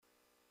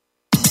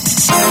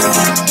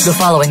The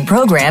following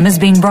program is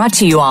being brought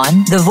to you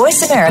on the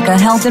Voice America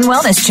Health and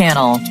Wellness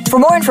Channel. For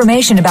more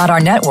information about our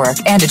network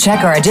and to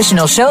check our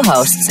additional show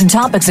hosts and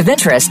topics of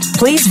interest,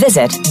 please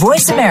visit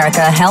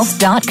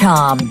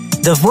voiceamericahealth.com.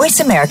 The Voice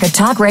America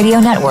Talk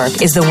Radio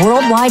Network is the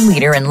worldwide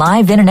leader in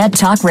live Internet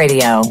talk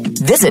radio.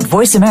 Visit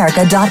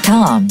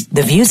voiceamerica.com.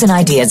 The views and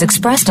ideas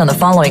expressed on the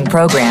following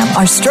program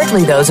are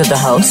strictly those of the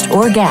host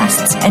or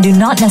guests and do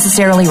not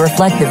necessarily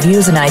reflect the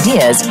views and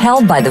ideas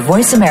held by the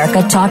Voice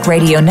America Talk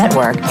Radio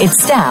Network,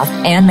 its staff,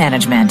 and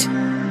management.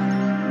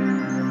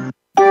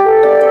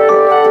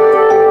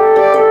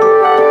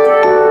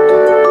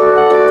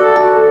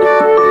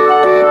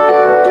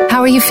 How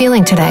are you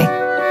feeling today?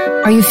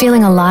 Are you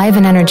feeling alive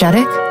and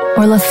energetic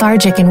or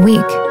lethargic and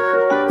weak?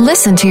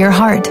 Listen to your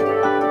heart.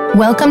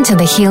 Welcome to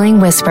the Healing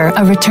Whisper,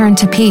 a return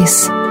to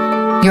peace.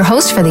 Your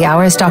host for the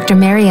hour is Dr.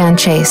 Marianne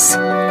Chase.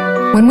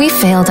 When we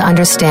fail to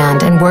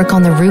understand and work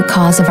on the root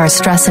cause of our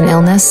stress and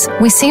illness,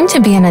 we seem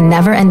to be in a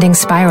never-ending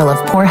spiral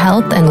of poor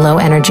health and low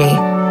energy.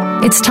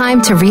 It's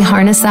time to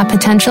reharness that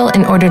potential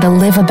in order to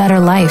live a better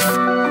life.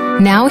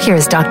 Now,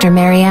 here's Dr.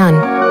 Marianne.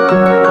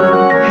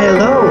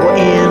 Hello,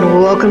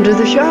 and welcome to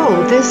the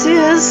show. This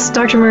is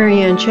Dr.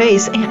 Marianne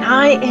Chase, and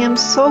I am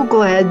so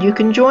glad you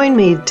can join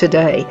me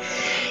today.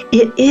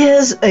 It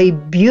is a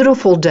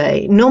beautiful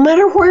day. No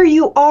matter where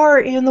you are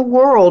in the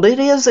world, it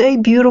is a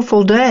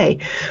beautiful day.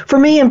 For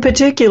me in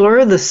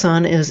particular, the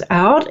sun is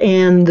out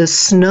and the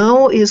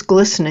snow is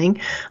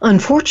glistening.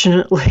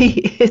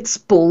 Unfortunately, it's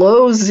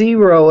below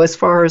zero as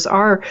far as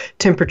our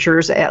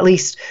temperatures, at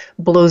least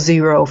below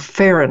 0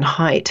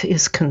 Fahrenheit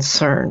is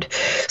concerned.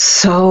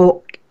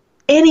 So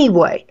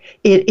anyway,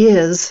 it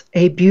is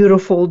a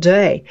beautiful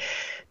day.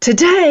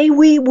 Today,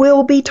 we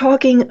will be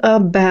talking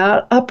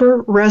about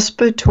upper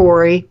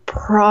respiratory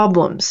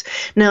problems.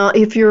 Now,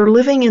 if you're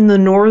living in the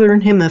northern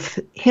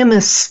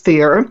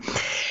hemisphere,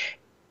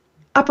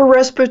 upper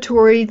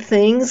respiratory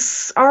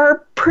things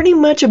are pretty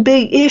much a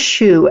big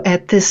issue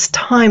at this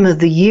time of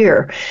the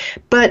year.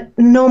 But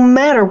no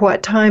matter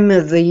what time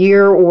of the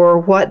year or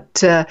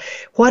what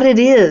it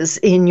is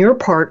in your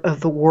part of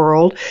the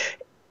world,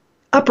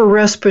 upper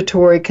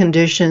respiratory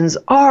conditions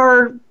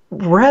are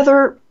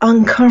rather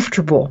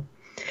uncomfortable.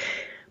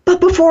 But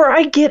before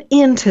I get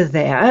into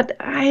that,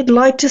 I'd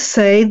like to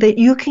say that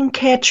you can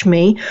catch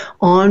me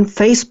on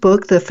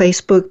Facebook, the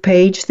Facebook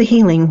page, The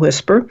Healing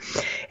Whisper,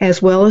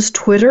 as well as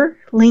Twitter,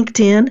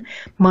 LinkedIn,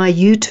 my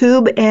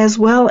YouTube, as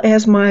well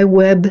as my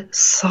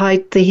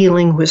website,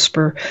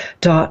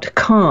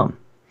 thehealingwhisper.com.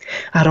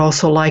 I'd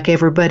also like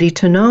everybody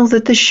to know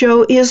that the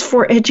show is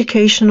for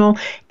educational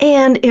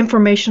and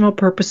informational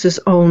purposes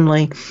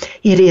only.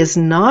 It is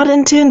not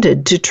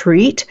intended to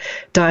treat,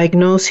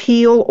 diagnose,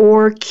 heal,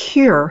 or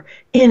cure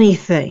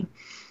anything.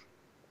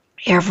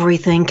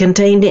 Everything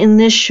contained in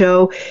this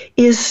show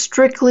is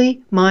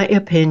strictly my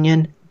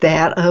opinion,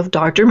 that of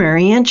Dr.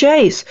 Marianne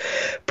Chase.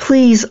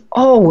 Please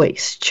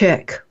always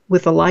check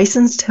with a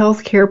licensed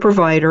healthcare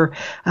provider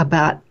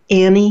about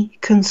any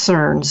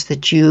concerns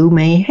that you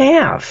may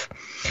have.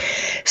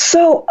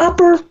 So,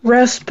 upper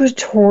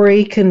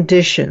respiratory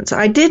conditions.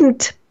 I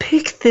didn't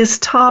pick this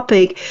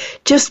topic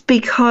just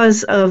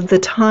because of the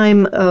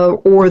time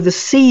or the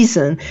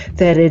season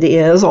that it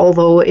is,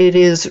 although it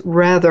is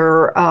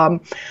rather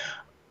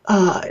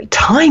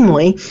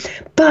timely,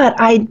 but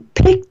I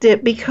picked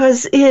it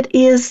because it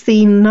is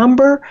the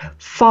number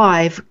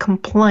 5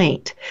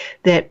 complaint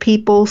that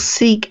people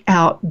seek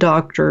out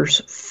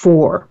doctors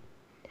for.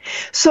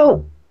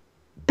 So,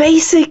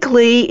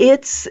 basically,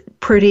 it's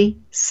pretty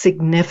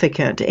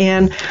significant.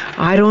 And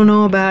I don't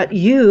know about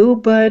you,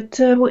 but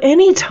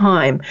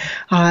anytime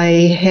I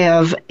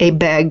have a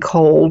bad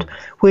cold,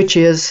 which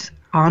is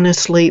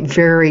honestly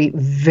very,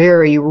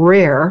 very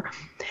rare,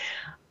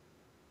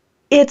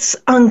 it's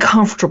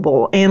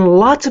uncomfortable. And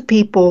lots of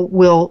people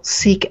will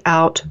seek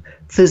out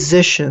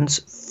physicians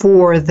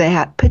for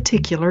that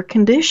particular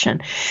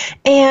condition.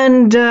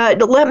 And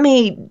let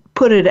me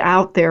put it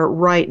out there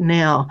right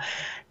now.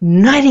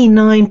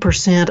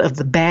 99% of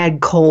the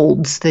bad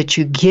colds that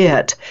you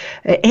get,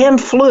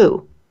 and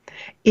flu,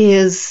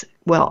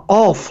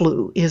 all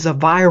flu is a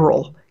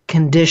viral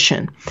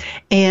condition.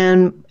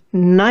 And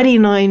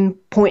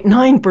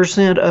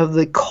 99.9% of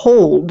the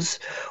colds,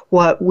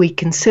 what we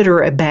consider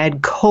a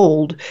bad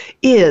cold,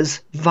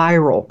 is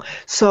viral.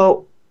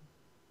 So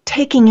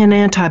taking an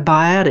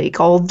antibiotic,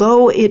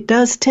 although it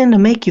does tend to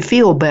make you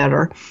feel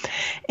better,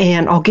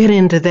 and I'll get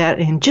into that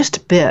in just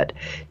a bit,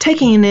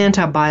 taking an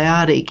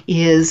antibiotic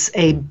is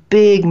a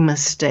big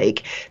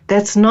mistake.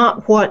 That's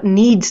not what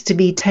needs to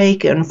be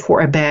taken for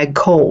a bad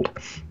cold.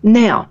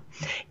 Now,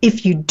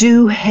 if you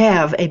do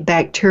have a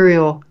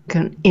bacterial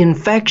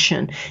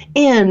infection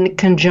in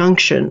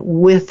conjunction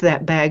with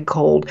that bad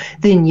cold,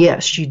 then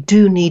yes, you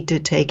do need to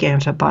take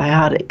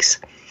antibiotics.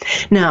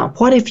 Now,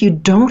 what if you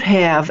don't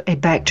have a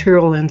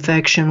bacterial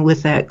infection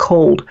with that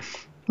cold?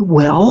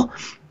 Well,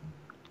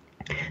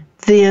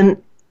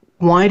 then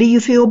why do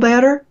you feel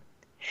better?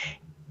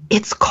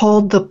 It's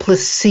called the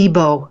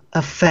placebo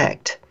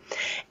effect.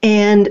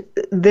 And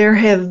there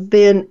have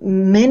been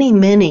many,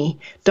 many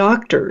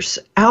doctors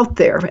out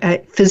there,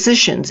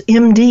 physicians,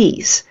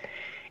 MDs,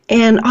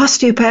 and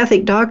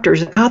osteopathic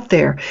doctors out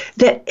there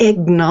that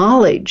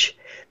acknowledge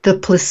the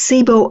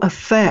placebo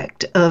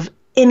effect of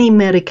any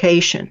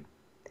medication.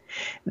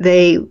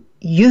 They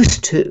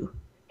used to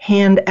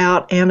hand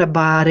out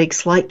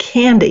antibiotics like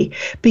candy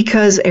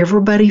because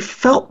everybody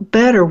felt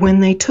better when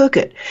they took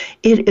it.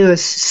 It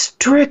is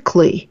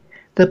strictly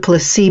the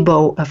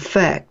placebo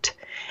effect.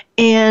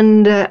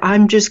 And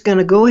I'm just going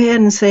to go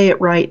ahead and say it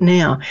right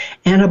now.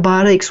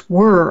 Antibiotics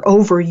were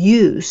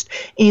overused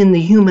in the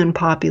human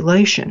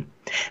population.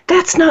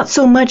 That's not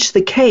so much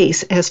the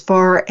case as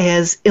far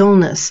as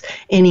illness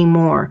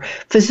anymore.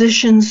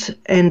 Physicians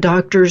and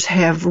doctors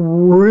have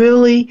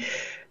really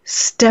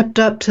stepped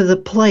up to the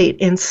plate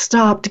and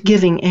stopped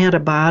giving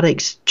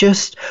antibiotics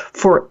just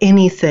for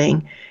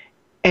anything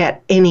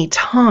at any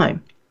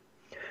time.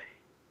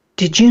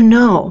 Did you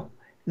know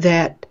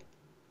that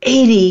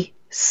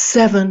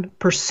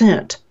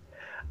 87%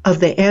 of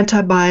the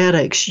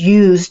antibiotics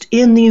used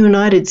in the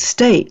United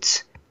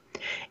States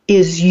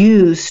is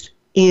used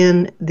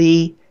in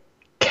the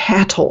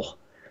cattle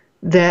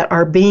that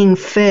are being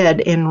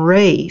fed and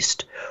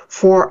raised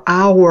for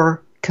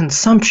our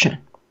consumption?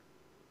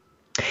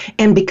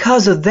 And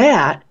because of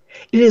that,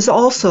 it is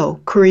also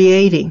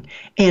creating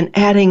and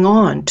adding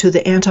on to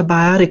the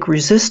antibiotic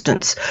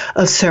resistance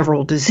of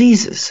several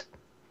diseases.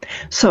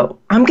 So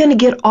I'm going to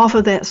get off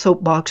of that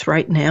soapbox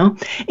right now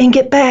and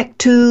get back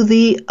to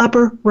the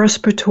upper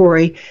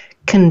respiratory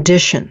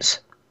conditions.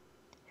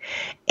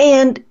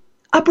 And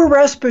upper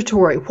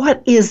respiratory,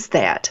 what is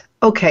that?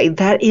 Okay,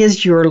 that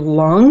is your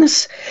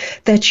lungs.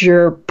 That's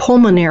your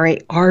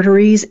pulmonary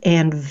arteries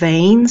and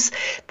veins.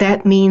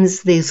 That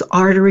means these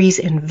arteries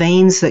and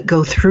veins that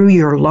go through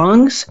your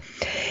lungs.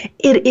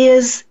 It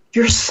is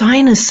your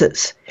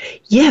sinuses.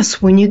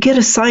 Yes, when you get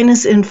a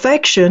sinus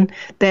infection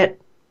that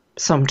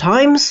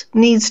sometimes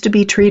needs to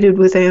be treated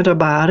with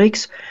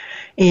antibiotics,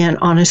 and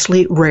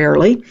honestly,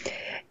 rarely,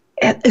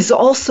 it is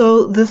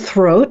also the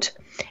throat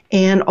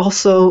and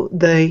also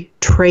the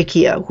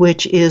trachea,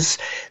 which is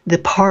the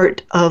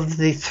part of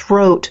the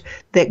throat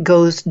that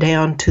goes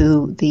down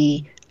to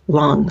the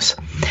lungs.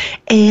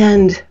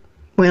 And,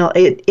 well,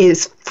 it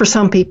is, for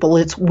some people,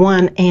 it's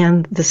one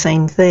and the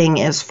same thing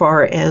as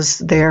far as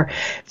their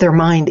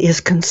mind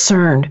is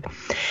concerned.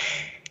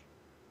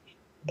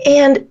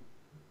 And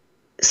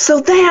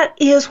so that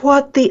is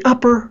what the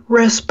upper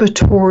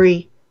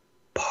respiratory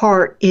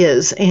part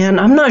is. And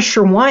I'm not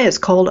sure why it's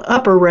called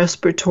upper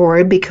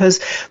respiratory,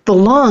 because the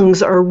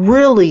lungs are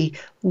really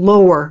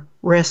lower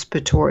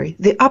respiratory.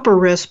 The upper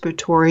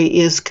respiratory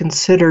is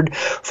considered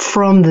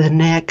from the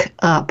neck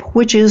up,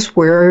 which is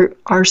where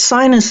our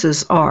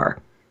sinuses are.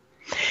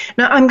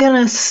 Now, I'm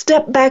going to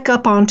step back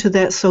up onto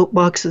that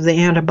soapbox of the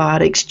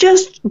antibiotics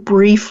just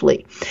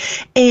briefly.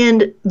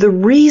 And the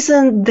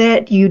reason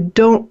that you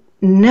don't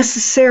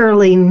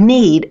necessarily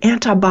need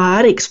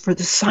antibiotics for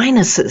the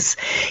sinuses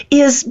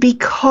is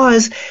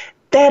because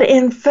that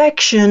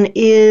infection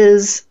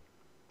is,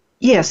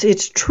 yes,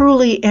 it's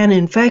truly an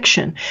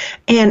infection,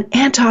 and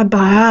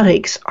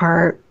antibiotics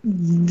are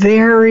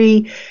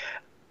very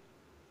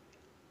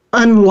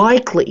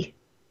unlikely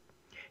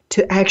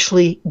to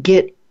actually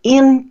get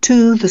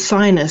into the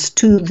sinus,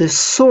 to the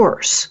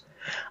source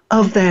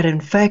of that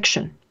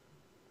infection.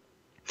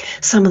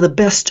 Some of the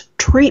best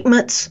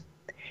treatments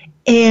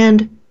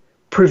and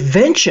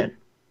prevention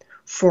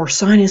for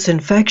sinus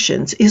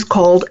infections is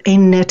called a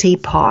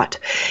neti pot.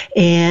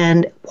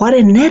 And what a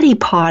neti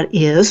pot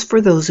is,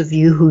 for those of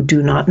you who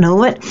do not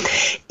know it,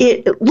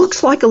 it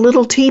looks like a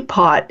little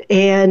teapot,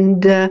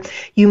 and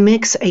you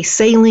mix a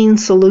saline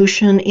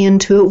solution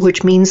into it,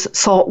 which means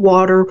salt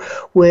water,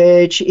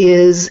 which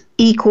is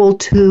equal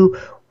to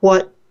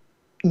what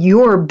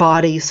your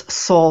body's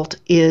salt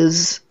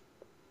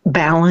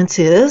balance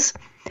is.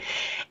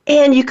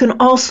 And you can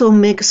also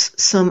mix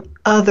some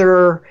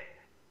other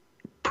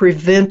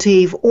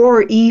preventive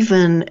or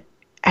even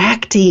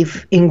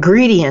active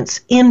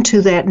ingredients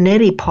into that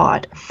neti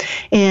pot,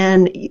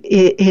 and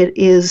it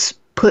is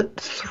put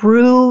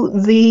through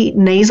the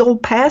nasal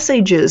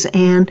passages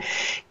and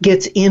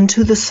gets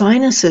into the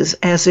sinuses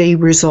as a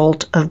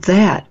result of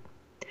that.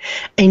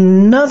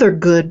 Another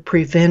good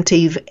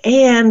preventive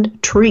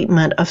and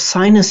treatment of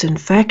sinus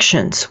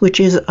infections,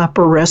 which is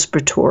upper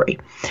respiratory,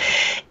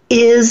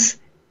 is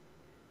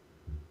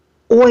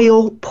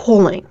oil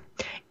pulling.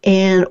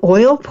 And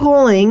oil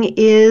pulling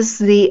is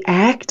the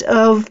act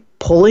of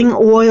pulling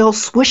oil,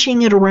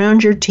 swishing it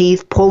around your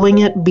teeth, pulling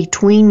it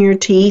between your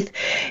teeth,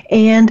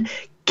 and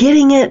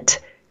getting it,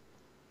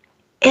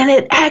 and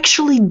it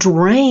actually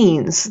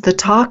drains the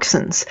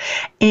toxins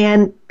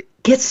and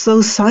gets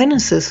those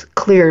sinuses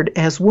cleared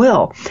as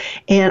well.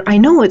 And I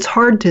know it's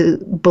hard to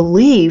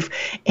believe,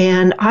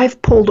 and I've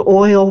pulled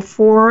oil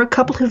for a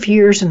couple of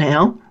years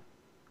now.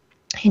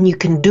 And you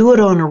can do it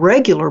on a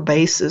regular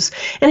basis,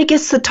 and it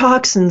gets the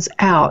toxins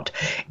out.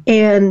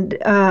 And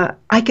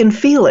I can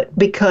feel it,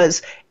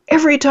 because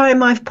every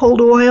time I've pulled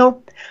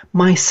oil,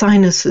 my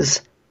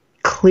sinuses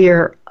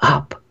clear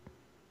up.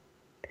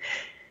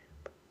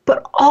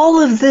 But all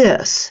of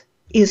this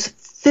is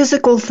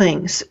physical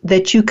things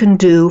that you can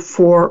do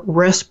for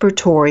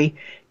respiratory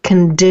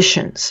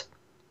conditions.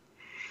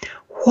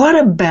 What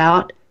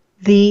about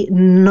the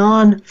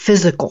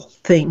non-physical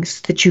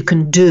things that you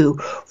can do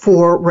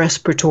for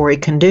respiratory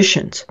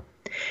conditions?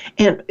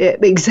 And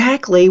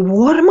exactly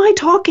what am I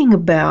talking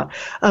about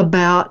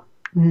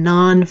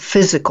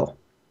non-physical?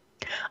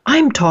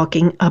 I'm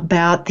talking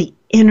about the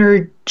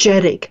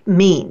energetic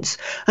means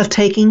of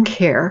taking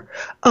care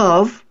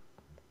of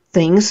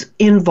things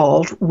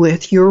involved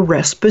with your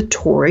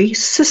respiratory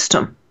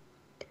system.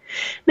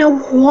 Now,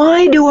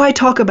 why do I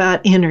talk about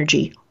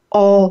energy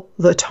all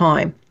the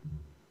time?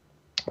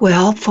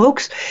 Well,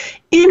 folks,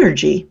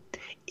 energy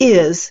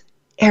is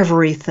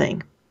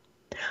everything.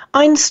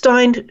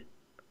 Einstein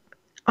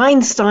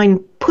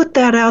put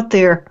that out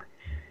there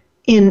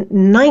in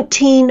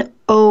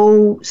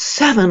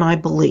 1907, I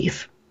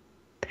believe,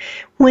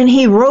 when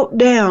he wrote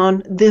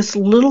down this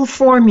little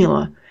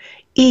formula,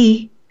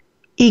 E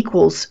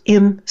equals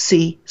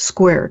mc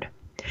squared,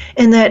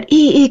 and that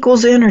E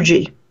equals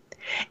energy,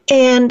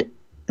 and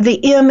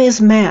the M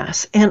is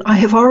mass, and I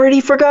have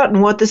already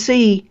forgotten what the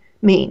C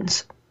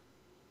means.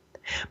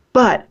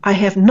 But I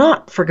have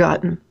not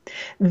forgotten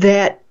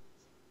that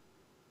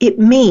it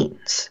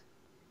means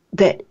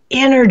that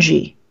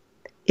energy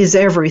is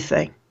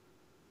everything.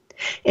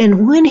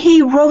 And when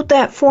he wrote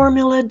that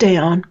formula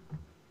down,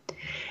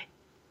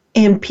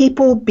 and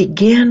people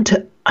began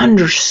to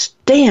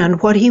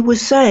understand what he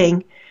was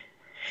saying,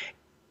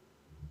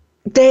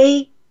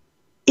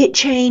 it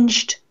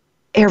changed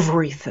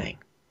everything.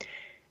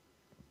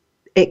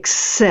 It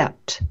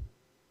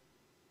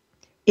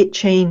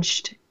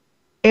changed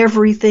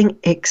everything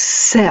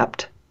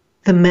except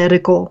the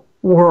medical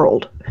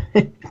world.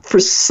 For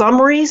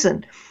some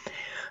reason,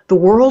 the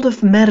world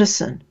of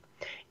medicine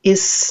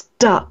is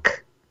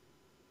stuck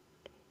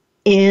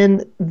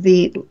in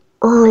the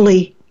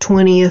early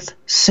 20th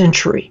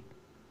century,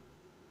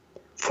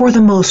 for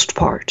the most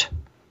part.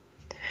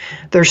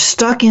 They're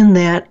stuck in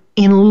that,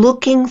 in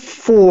looking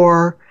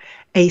for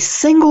a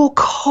single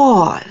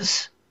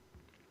cause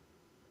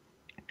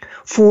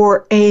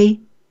for a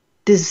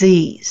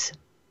disease.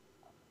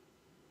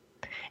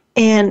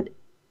 And,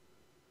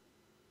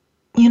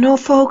 you know,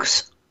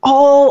 folks,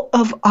 all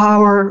of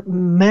our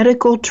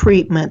medical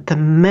treatment, the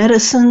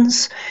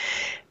medicines,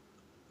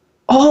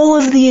 all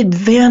of the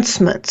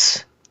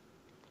advancements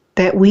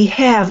that we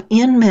have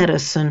in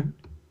medicine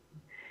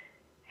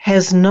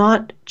has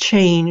not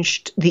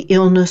changed the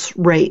illness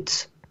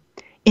rates.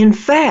 In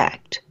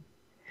fact,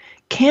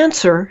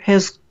 cancer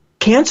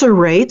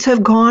rates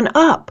have gone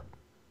up.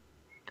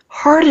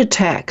 Heart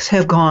attacks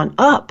have gone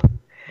up.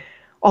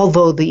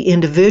 Although the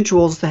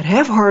individuals that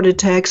have heart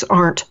attacks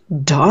aren't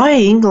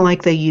dying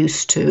like they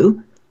used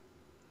to,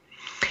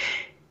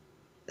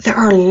 there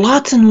are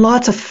lots and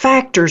lots of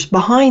factors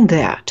behind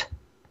that.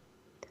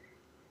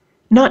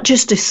 Not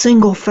just a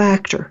single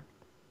factor.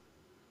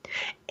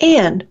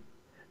 And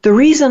the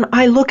reason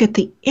I look at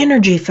the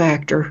energy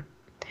factor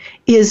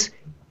is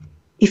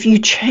if you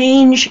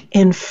change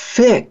and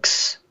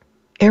fix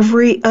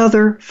every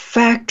other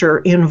factor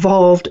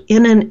involved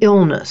in an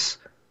illness,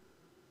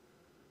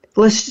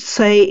 let's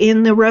say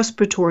in the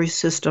respiratory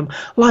system,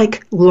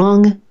 like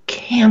lung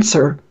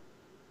cancer,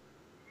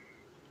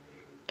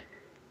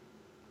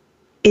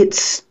 it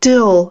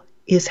still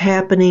is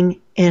happening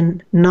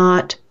and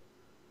not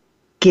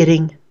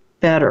getting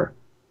better.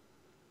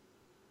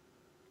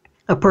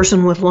 A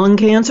person with lung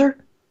cancer,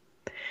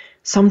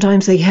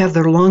 sometimes they have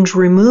their lungs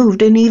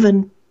removed and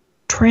even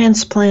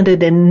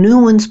transplanted and new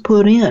ones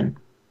put in.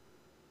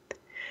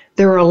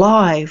 They're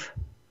alive.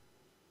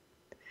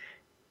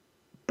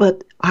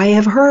 But I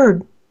have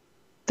heard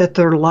that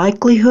their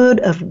likelihood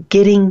of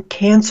getting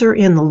cancer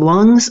in the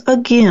lungs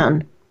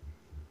again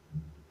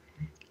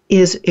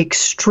is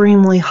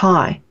extremely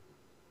high.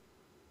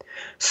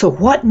 So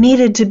what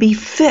needed to be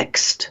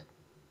fixed?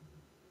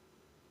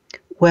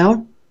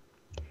 Well,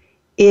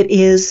 it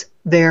is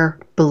their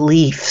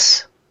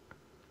beliefs.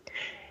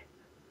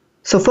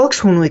 So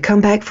folks, when we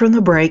come back from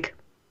the break,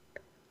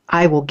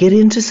 I will get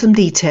into some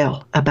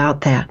detail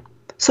about that.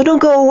 So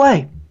don't go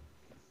away.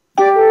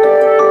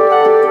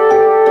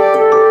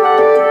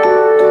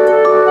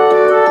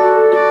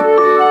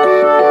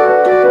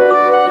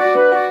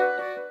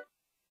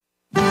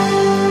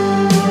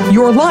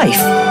 Your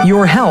life,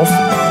 your health,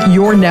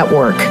 your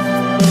network.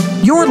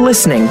 You're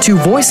listening to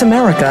Voice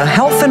America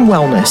Health and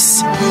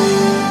Wellness.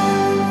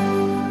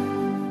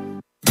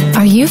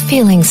 Are you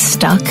feeling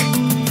stuck?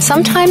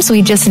 Sometimes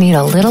we just need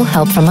a little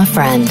help from a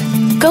friend.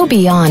 Go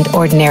beyond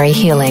ordinary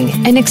healing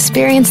and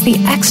experience the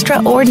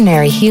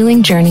extraordinary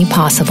healing journey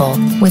possible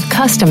with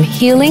custom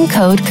Healing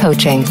Code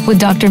coaching with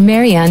Dr.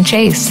 Marianne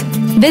Chase.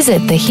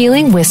 Visit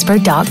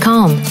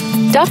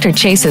thehealingwhisper.com. Dr.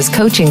 Chase's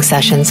coaching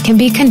sessions can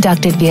be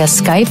conducted via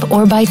Skype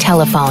or by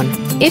telephone.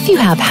 If you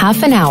have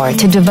half an hour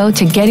to devote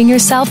to getting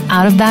yourself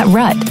out of that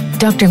rut,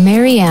 Dr.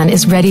 Marianne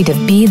is ready to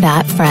be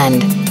that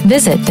friend.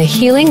 Visit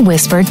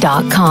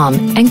thehealingwhisper.com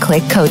and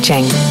click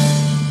coaching.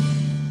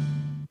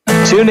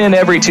 Tune in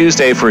every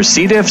Tuesday for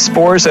C. diff,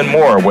 spores, and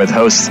more with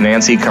hosts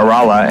Nancy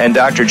Kerala and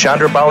Dr.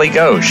 Chandrabali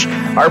Ghosh.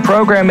 Our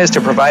program is to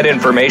provide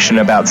information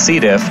about C.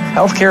 diff,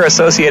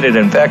 healthcare-associated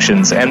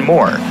infections, and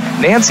more.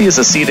 Nancy is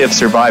a C. diff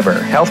survivor,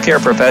 healthcare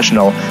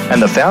professional,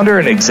 and the founder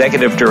and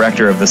executive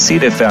director of the C.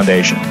 diff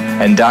Foundation.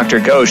 And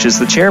Dr. Ghosh is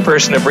the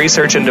chairperson of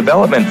research and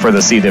development for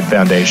the C. diff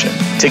Foundation.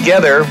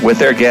 Together, with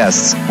their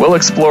guests, we'll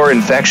explore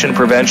infection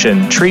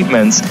prevention,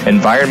 treatments,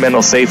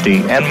 environmental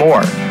safety, and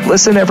more.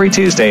 Listen every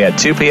Tuesday at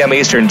 2 p.m.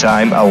 Eastern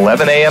Time,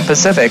 11 a.m.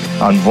 Pacific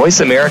on Voice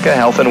America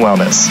Health and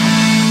Wellness.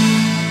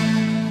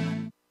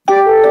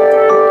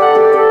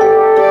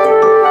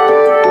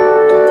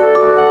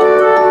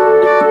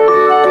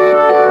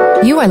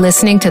 You are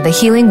listening to The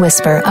Healing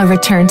Whisper, A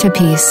Return to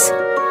Peace.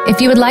 If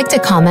you would like to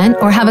comment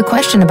or have a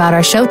question about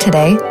our show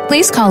today,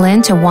 please call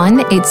in to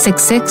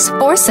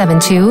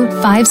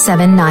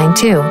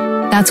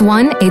 1-866-472-5792. That's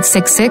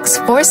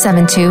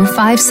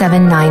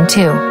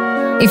 1-866-472-5792.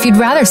 If you'd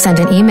rather send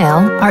an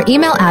email, our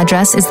email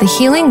address is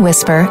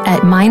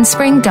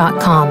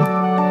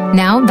thehealingwhisper@mindspring.com.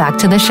 Now back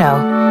to the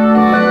show.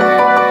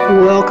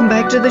 Welcome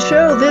back to the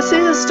show. This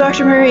is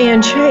Dr.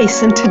 Marianne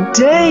Chase, and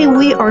today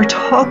we are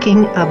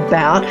talking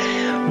about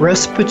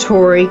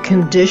respiratory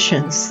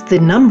conditions, the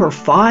number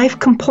 5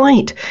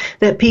 complaint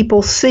that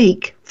people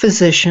seek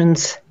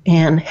physicians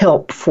and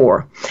help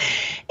for.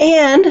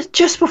 And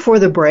just before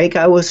the break,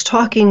 I was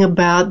talking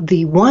about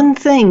the one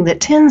thing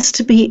that tends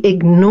to be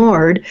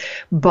ignored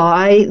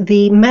by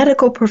the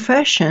medical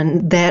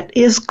profession that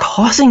is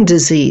causing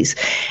disease,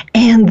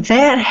 and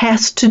that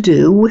has to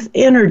do with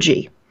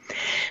energy.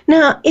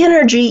 Now,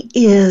 energy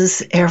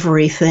is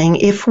everything.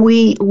 If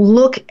we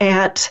look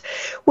at,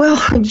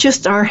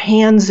 just our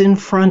hands in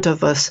front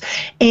of us,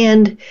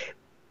 and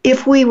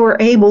if we were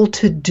able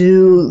to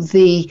do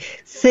the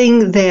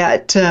thing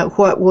that,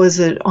 what was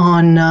it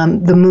on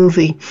the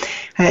movie?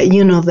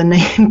 The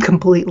name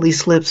completely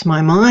slips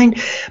my mind.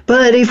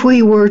 But if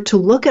we were to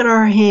look at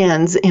our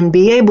hands and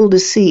be able to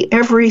see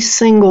every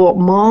single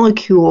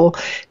molecule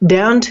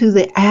down to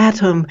the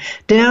atom,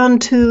 down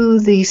to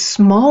the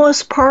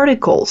smallest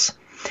particles,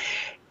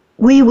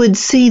 we would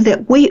see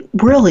that we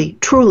really,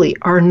 truly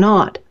are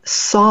not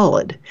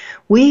solid.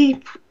 You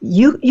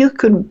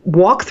could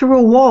walk through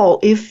a wall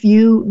if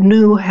you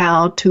knew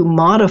how to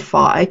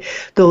modify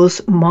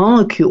those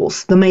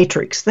molecules. The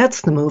Matrix,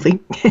 that's the movie.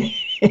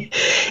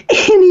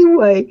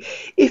 Anyway,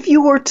 if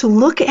you were to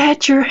look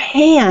at your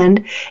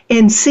hand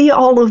and see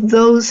all of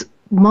those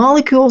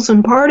molecules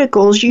and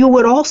particles, you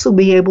would also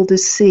be able to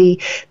see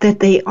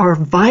that they are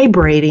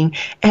vibrating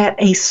at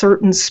a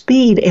certain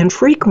speed and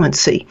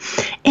frequency.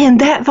 And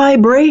that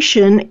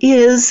vibration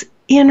is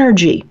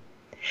energy.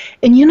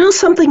 And you know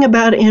something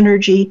about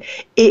energy?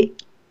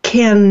 It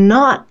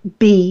cannot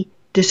be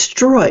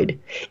destroyed.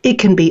 It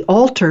can be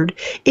altered.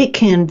 It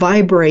can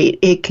vibrate.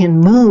 It can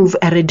move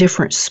at a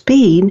different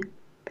speed.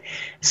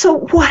 So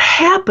what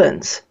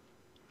happens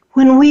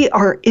when we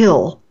are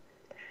ill?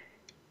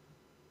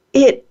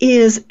 It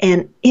is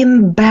an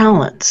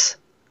imbalance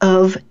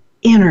of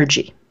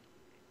energy.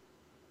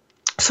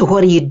 So what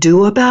do you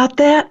do about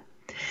that?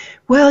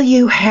 Well,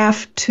 you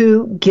have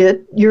to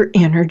get your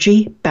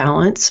energy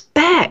balance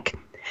back.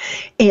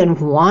 And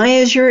why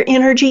is your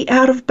energy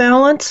out of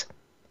balance?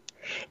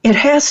 It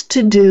has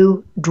to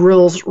do,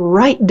 drills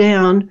right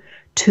down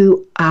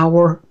to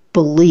our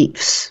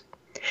beliefs.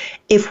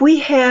 If we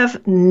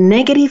have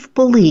negative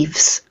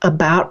beliefs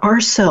about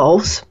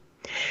ourselves,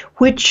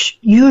 which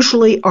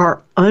usually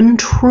are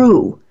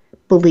untrue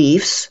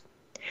beliefs,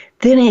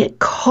 then it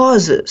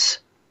causes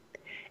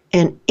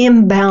an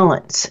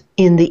imbalance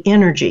in the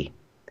energy.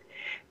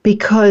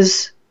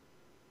 Because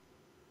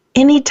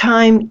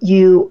anytime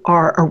you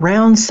are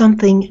around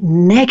something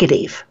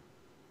negative,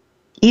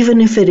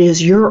 even if it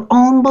is your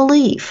own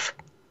belief,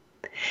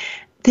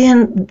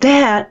 then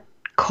that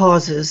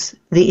causes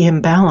the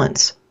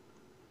imbalance.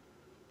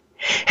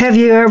 Have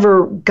you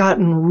ever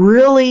gotten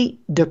really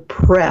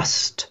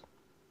depressed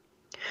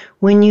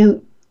when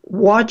you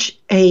watch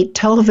a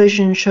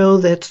television show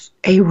that's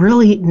a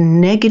really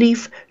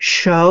negative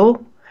show?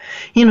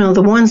 You know,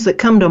 the ones that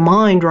come to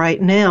mind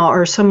right now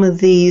are some of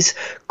these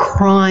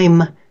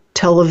crime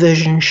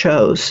television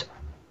shows.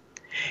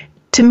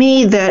 To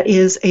me, that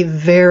is a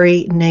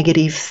very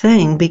negative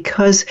thing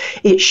because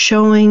it's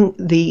showing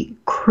the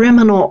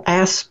criminal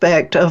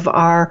aspect of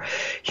our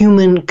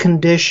human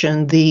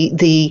condition,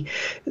 the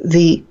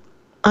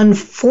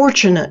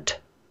unfortunate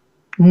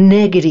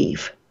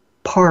negative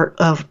part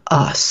of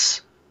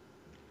us.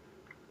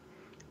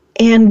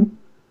 And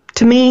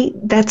to me,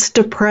 that's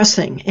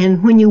depressing.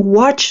 And when you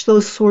watch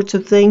those sorts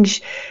of things,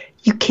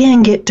 you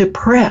can get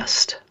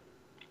depressed.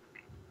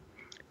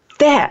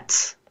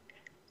 That's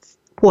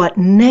what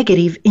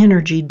negative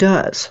energy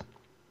does.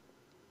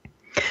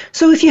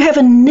 So if you have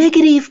a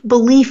negative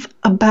belief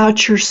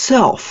about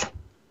yourself,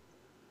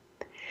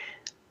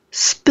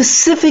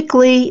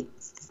 specifically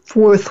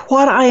with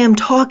what I am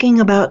talking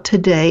about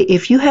today,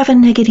 if you have a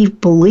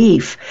negative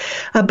belief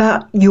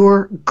about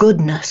your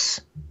goodness,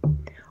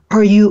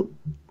 are you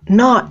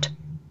not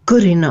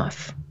good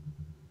enough?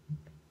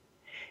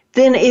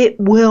 then it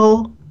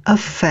will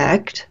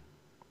affect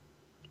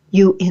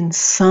you in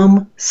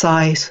some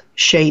size,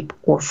 shape,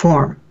 or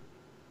form.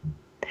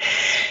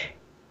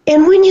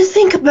 And when you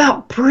think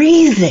about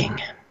breathing,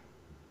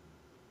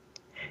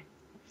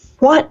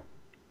 what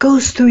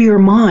goes through your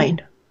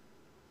mind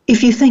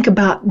if you think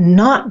about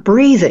not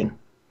breathing?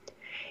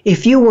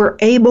 If you were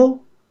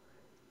able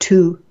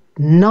to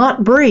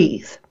not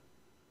breathe,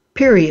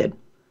 period,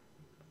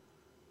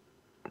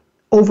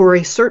 over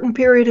a certain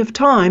period of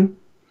time,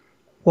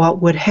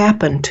 what would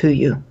happen to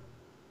you?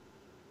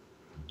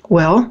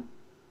 Well,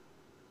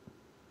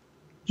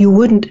 you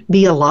wouldn't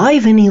be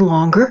alive any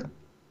longer.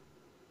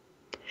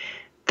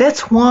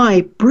 That's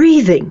why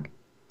breathing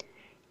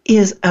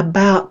is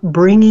about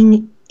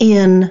bringing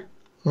in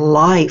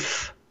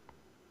life.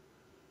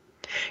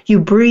 You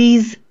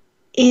breathe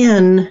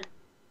in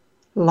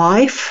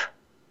life,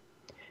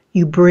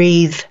 you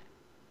breathe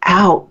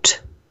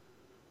out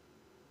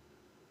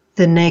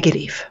the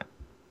negative.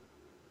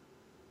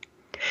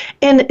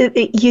 And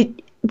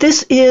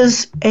this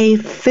is a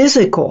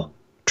physical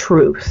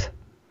truth.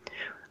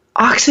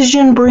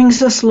 Oxygen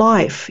brings us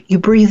life. You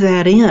breathe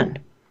that in.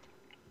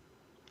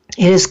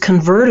 It is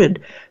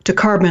converted to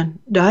carbon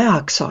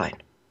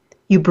dioxide.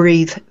 You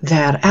breathe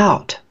that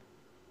out.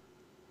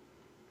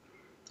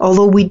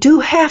 Although we do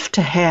have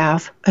to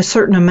have a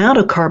certain amount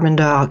of carbon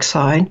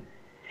dioxide,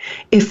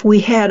 if we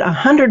had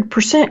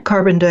 100%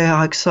 carbon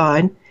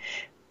dioxide,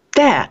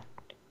 that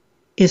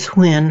is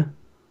when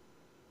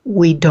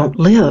we don't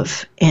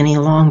live any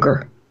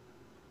longer.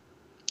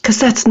 Because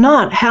that's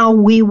not how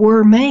we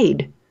were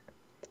made.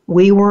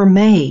 We were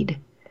made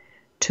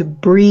to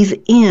breathe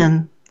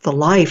in the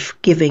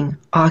life-giving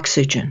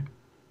oxygen.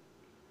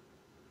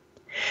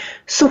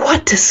 So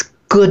what does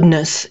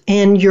goodness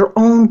and your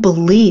own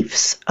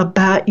beliefs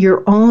about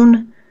your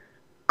own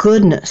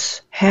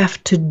goodness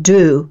have to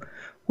do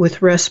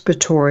with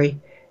respiratory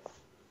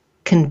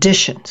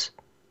conditions?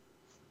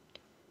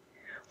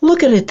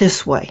 Look at it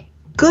this way.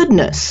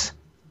 Goodness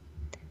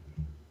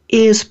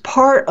is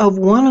part of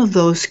one of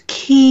those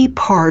key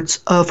parts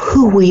of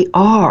who we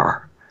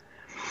are.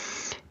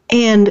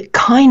 And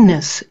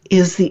kindness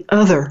is the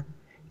other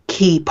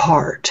key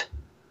part.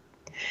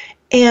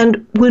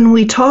 And when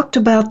we talked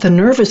about the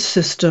nervous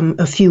system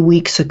a few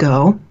weeks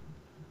ago,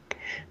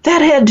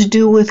 that had to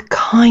do with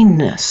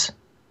kindness.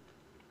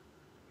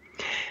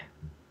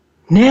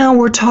 Now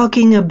we're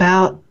talking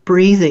about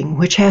breathing,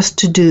 which has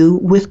to do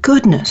with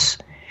goodness.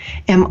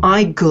 Am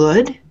I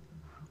good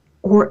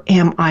or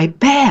am I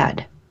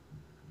bad?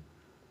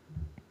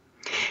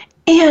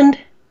 And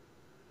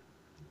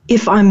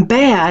if I'm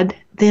bad,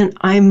 then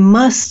I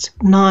must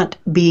not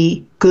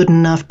be good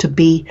enough to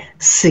be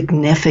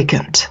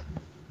significant.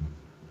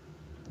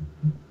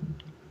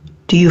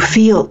 Do you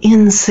feel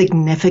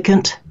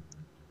insignificant?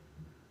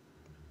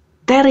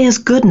 That is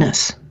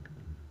goodness.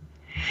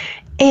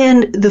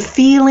 And the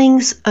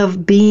feelings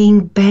of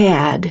being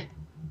bad,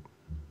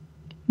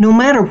 no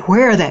matter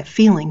where that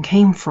feeling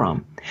came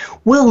from,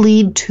 will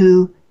lead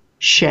to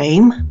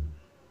shame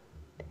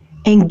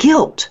and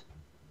guilt.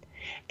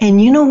 And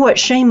you know what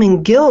shame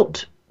and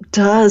guilt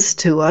does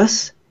to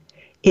us?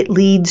 It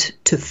leads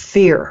to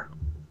fear.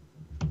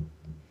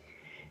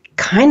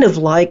 Kind of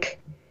like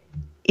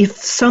if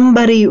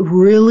somebody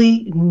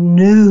really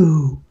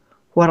knew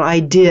what I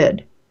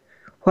did,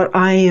 what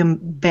I am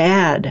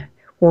bad,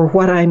 or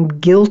what I'm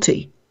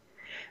guilty,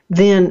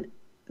 then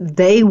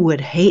they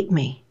would hate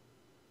me.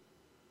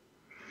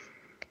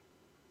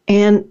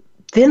 And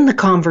then the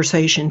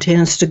conversation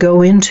tends to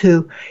go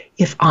into,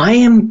 if I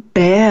am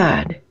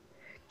bad,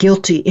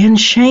 guilty, and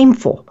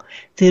shameful,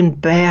 then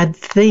bad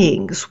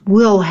things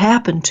will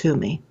happen to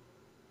me.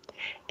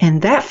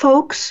 And that,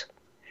 folks,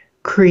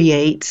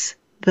 creates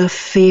the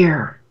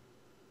fear.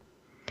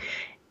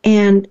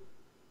 And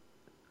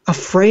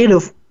afraid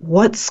of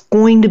what's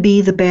going to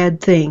be the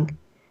bad thing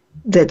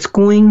that's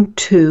going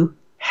to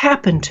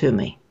happen to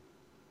me.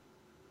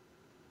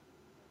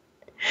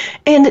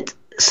 And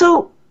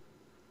so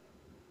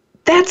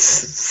that's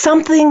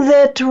something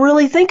that to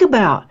really think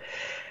about.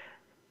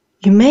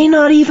 You may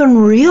not even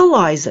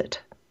realize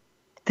it,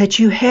 that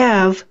you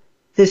have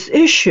this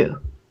issue.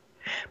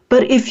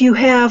 But if you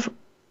have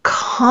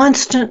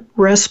constant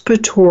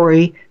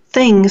respiratory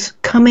things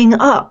coming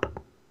up,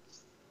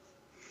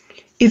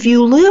 if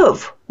you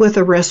live with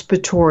a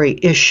respiratory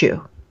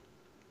issue,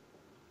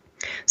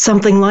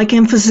 something like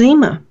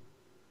emphysema,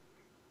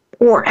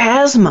 or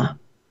asthma,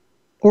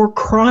 or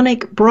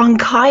chronic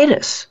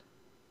bronchitis,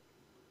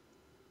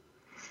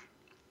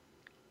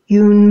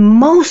 you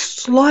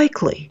most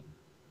likely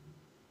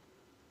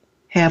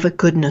have a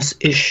goodness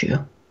issue.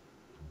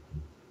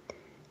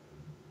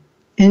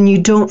 And you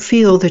don't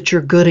feel that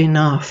you're good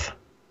enough.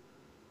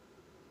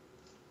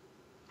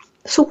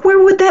 So where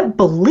would that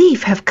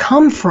belief have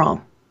come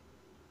from?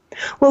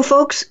 Well,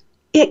 folks,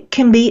 it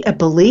can be a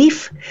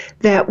belief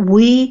that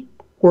we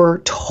were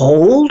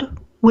told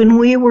when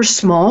we were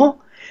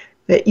small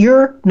that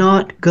you're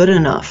not good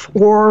enough.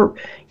 Or,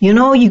 you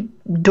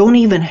don't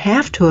even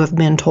have to have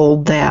been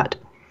told that.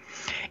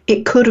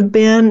 It could have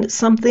been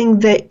something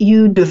that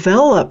you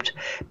developed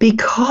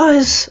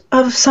because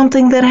of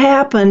something that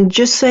happened.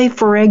 Just say,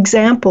 for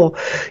example,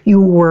 you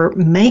were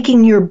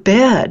making your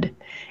bed,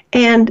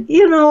 and,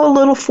 a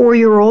little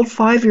 4-year-old,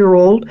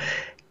 5-year-old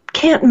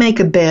can't make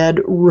a bed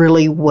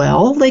really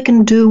well. They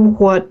can do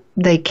what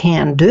they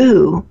can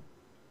do.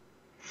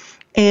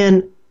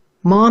 And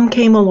Mom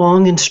came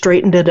along and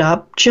straightened it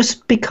up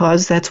just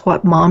because that's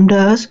what Mom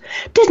does.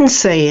 Didn't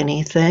say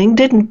anything,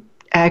 didn't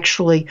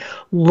actually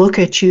look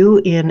at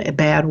you in a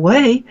bad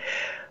way,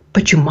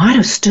 but you might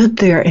have stood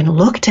there and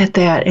looked at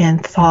that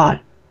and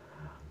thought,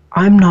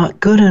 I'm not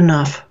good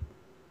enough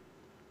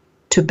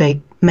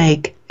to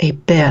make a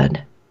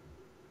bed.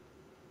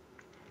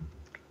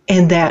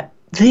 And that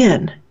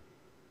then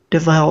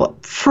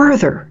developed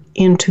further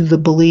into the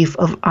belief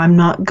of I'm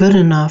not good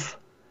enough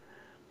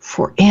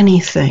for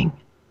anything.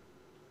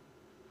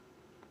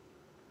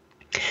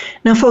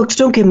 Now, folks,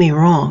 don't get me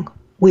wrong.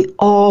 We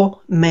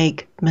all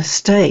make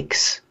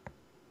mistakes.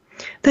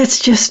 That's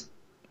just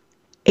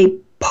a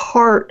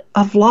part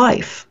of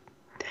life.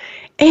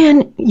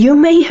 And you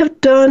may have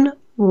done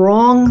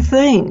wrong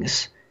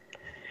things.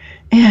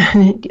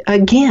 And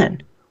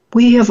again,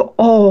 we have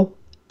all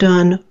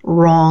done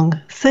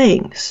wrong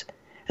things.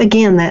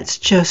 Again, that's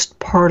just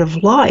part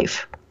of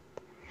life.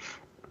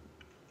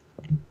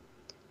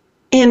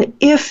 And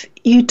if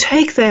you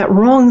take that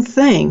wrong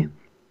thing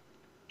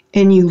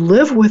and you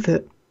live with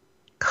it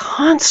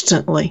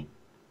constantly,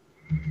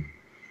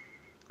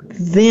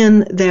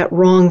 then that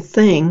wrong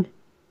thing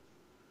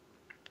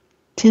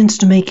tends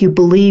to make you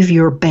believe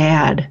you're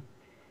bad.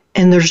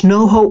 And there's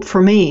no hope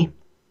for me.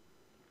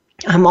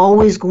 I'm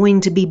always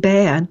going to be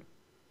bad.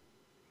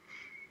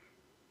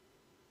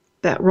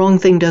 That wrong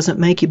thing doesn't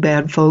make you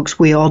bad, folks.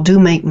 We all do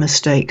make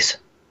mistakes.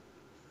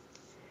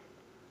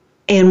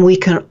 And we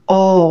can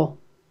all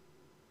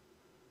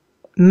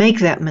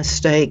make that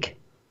mistake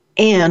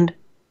and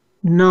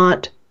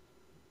not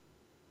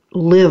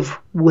live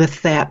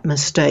with that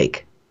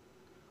mistake.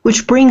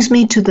 Which brings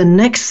me to the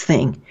next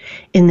thing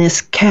in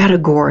this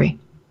category,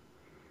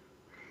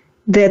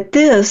 that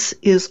this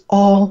is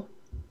all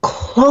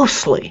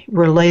closely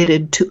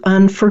related to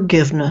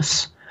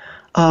unforgiveness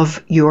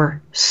of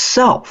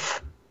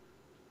yourself.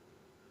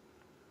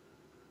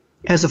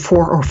 As a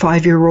 4 or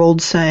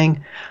 5-year-old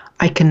saying,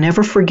 I can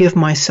never forgive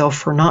myself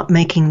for not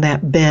making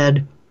that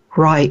bed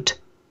right.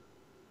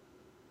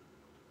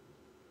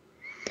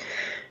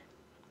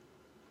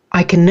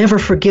 I can never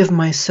forgive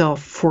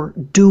myself for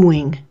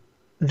doing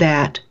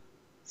that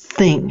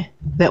thing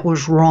that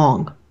was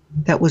wrong,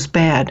 that was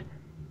bad.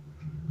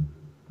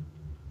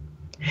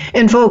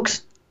 And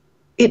folks,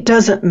 it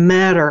doesn't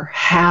matter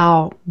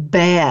how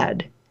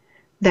bad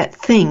that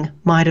thing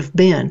might have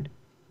been.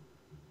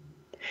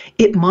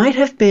 It might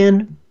have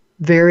been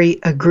very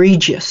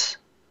egregious.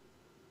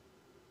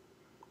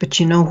 But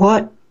you know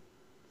what?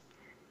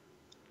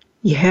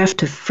 You have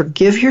to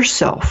forgive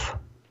yourself.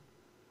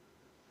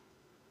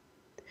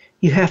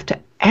 You have to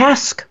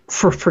ask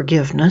for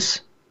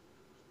forgiveness.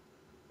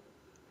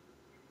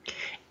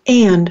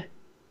 And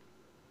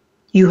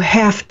you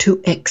have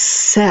to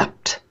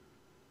accept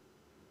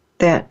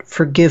that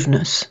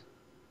forgiveness.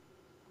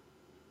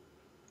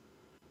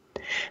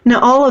 Now,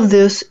 all of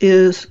this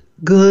is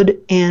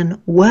good and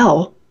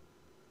well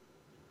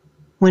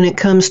when it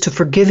comes to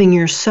forgiving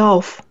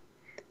yourself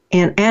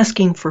and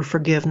asking for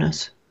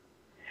forgiveness.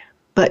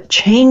 But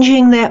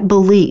changing that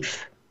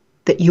belief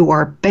that you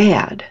are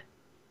bad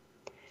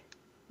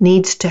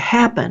needs to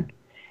happen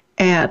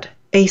at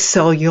a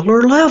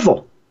cellular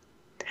level.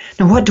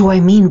 Now, what do I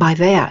mean by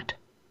that?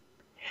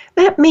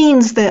 That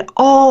means that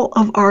all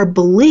of our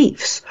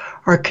beliefs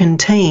are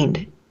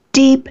contained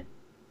deep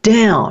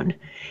down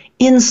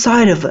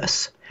inside of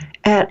us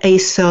at a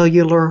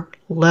cellular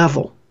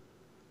level.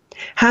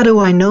 How do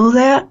I know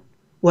that?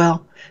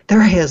 Well,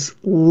 there is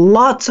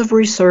lots of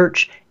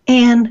research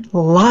and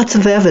lots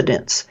of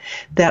evidence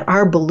that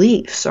our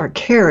beliefs are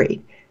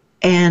carried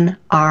in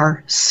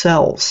our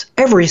cells,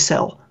 every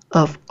cell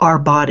of our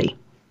body.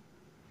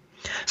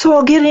 So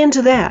I'll get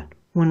into that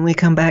when we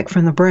come back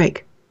from the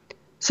break.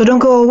 So don't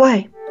go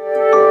away.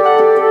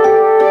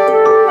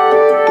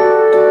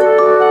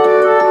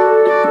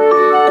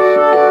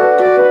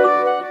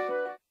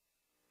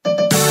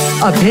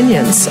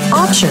 Opinions,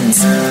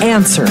 options,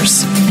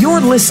 answers.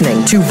 You're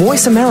listening to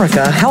Voice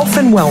America Health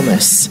and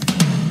Wellness.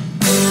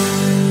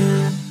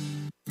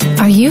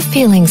 Are you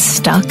feeling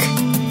stuck?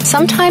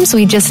 Sometimes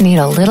we just need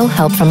a little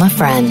help from a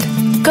friend.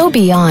 Go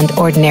beyond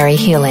ordinary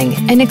healing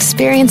and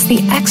experience the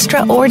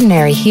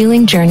extraordinary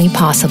healing journey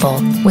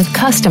possible with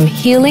custom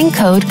Healing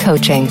Code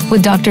Coaching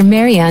with Dr.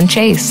 Marianne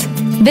Chase.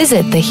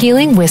 Visit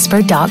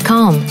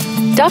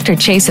thehealingwhisper.com. Dr.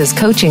 Chase's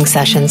coaching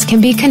sessions can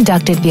be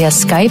conducted via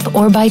Skype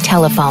or by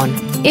telephone.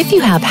 If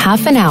you have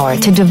half an hour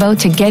to devote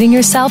to getting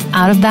yourself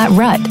out of that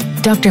rut,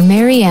 Dr.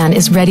 Marianne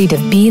is ready to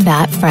be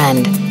that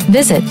friend.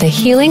 Visit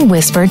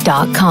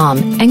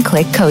thehealingwhisper.com and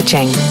click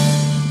coaching.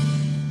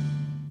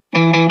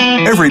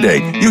 Every day,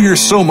 you hear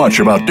so much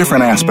about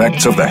different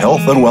aspects of the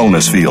health and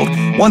wellness field.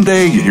 One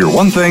day, you hear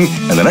one thing,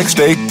 and the next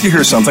day, you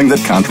hear something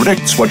that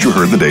contradicts what you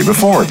heard the day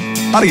before.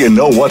 How do you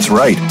know what's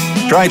right?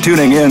 Try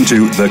tuning in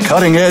to The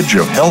Cutting Edge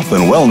of Health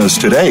and Wellness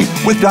today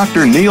with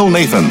Dr. Neil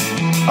Nathan.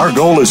 Our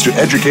goal is to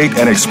educate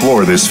and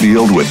explore this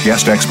field with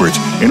guest experts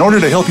in order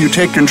to help you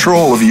take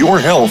control of your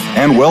health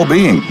and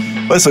well-being.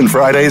 Listen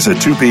Fridays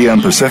at 2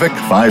 p.m. Pacific,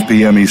 5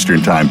 p.m.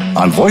 Eastern Time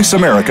on Voice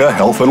America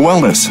Health and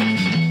Wellness.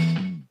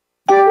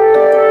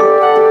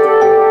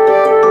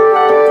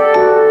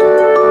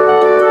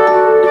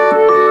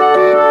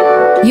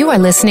 You are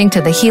listening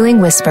to The Healing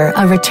Whisper,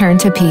 A Return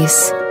to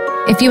Peace.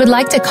 If you would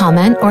like to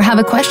comment or have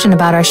a question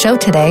about our show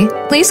today,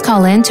 please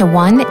call in to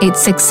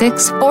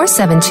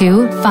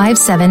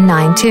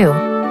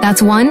 1-866-472-5792.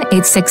 That's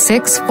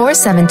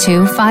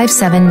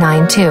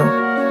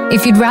 1-866-472-5792.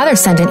 If you'd rather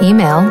send an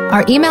email,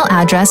 our email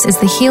address is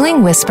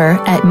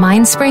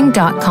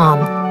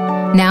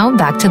thehealingwhisper@mindspring.com. Now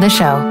back to the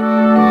show.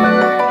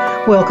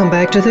 Welcome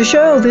back to the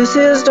show. This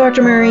is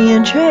Dr.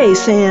 Marianne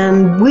Chase,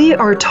 and we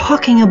are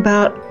talking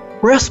about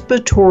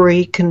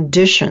respiratory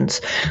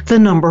conditions, the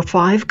number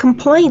 5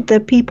 complaint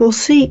that people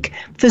seek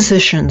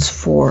physicians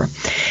for.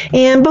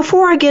 And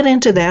before I get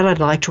into that, I'd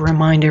like to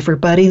remind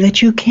everybody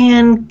that you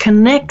can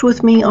connect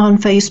with me on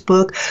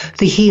Facebook,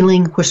 the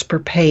Healing Whisper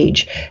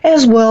page,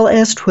 as well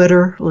as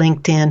Twitter,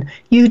 LinkedIn,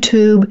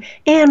 YouTube,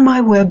 and my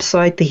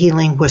website,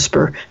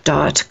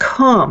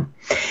 thehealingwhisper.com.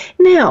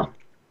 Now,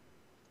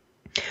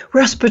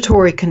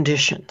 respiratory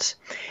conditions.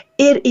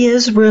 It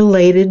is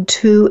related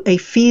to a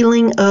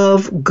feeling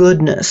of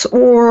goodness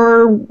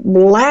or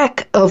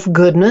lack of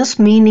goodness,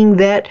 meaning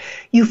that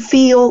you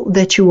feel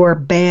that you are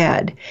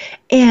bad,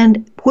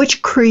 and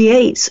which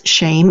creates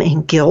shame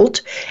and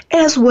guilt,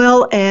 as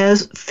well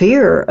as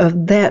fear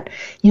of that,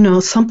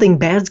 something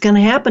bad's going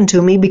to happen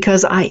to me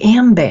because I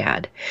am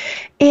bad.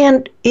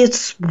 And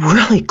it's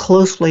really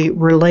closely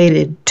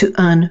related to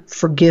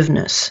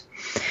unforgiveness.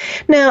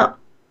 Now,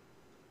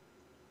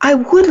 I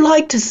would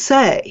like to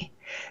say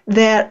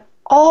that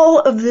all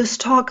of this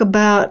talk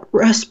about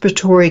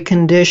respiratory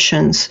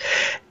conditions,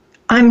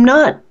 I'm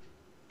not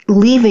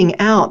leaving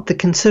out the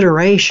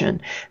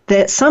consideration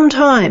that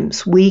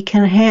sometimes we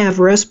can have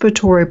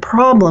respiratory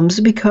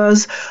problems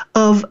because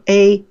of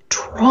a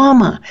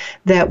trauma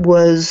that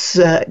was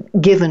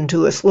given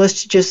to us.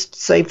 Let's just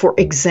say, for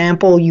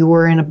example, you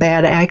were in a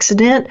bad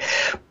accident,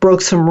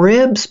 broke some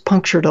ribs,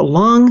 punctured a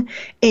lung,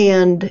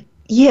 and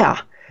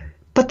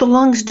but the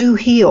lungs do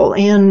heal,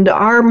 and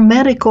our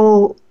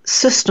medical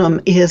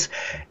system is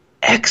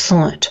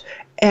excellent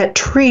at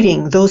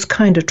treating those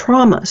kind of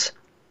traumas.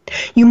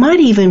 You might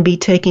even be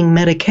taking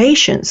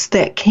medications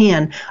that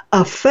can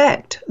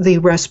affect the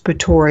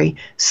respiratory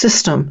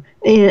system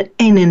in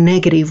a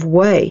negative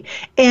way.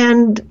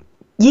 And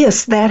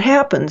yes, that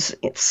happens.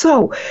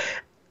 So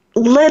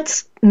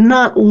let's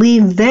not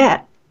leave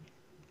that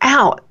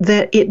out,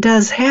 that it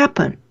does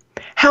happen.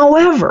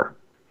 However,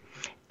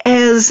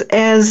 as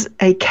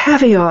a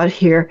caveat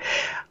here,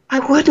 I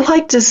would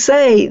like to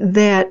say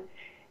that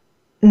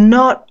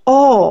not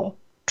all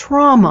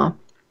trauma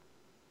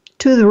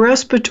to the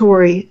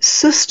respiratory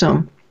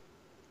system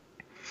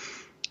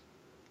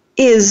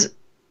is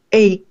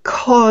a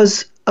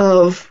cause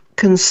of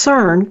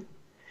concern,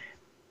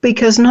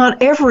 because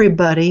not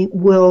everybody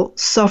will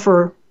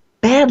suffer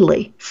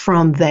badly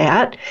from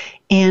that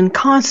and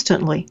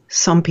constantly.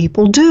 Some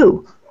people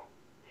do.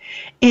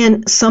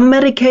 And some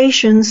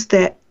medications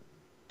that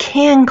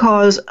can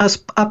cause us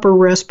upper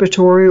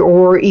respiratory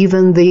or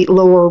even the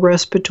lower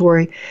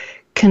respiratory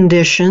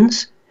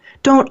conditions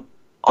don't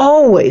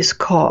always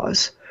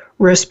cause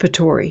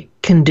respiratory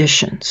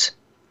conditions.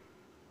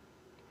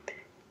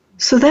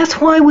 So that's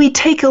why we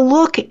take a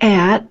look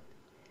at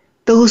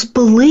those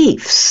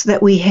beliefs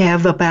that we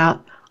have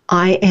about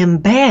I am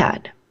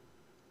bad.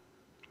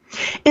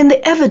 And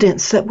the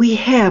evidence that we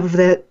have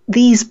that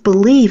these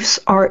beliefs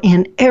are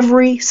in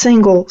every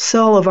single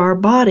cell of our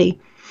body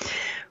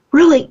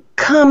really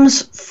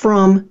comes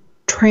from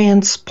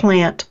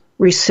transplant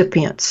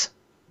recipients,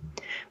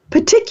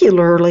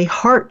 particularly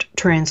heart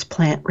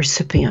transplant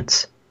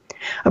recipients.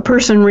 A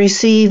person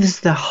receives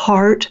the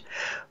heart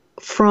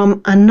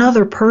from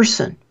another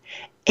person,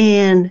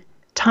 and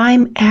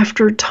time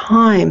after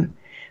time,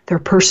 their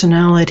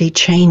personality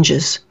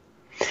changes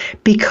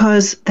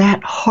because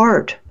that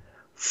heart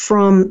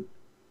from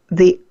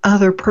the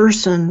other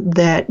person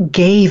that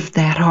gave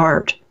that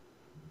heart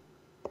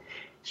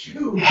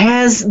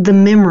has the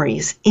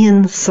memories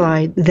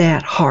inside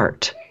that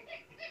heart.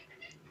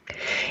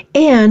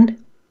 And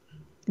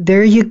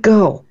there you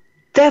go.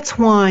 That's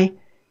why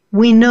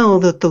we know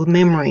that the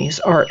memories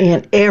are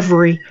in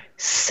every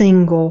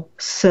single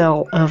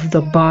cell of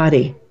the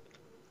body.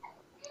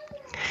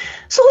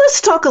 So let's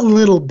talk a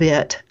little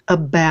bit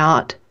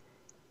about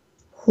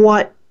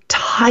what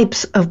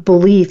types of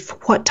belief,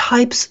 what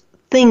types of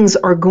things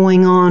are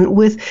going on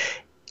with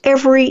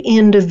every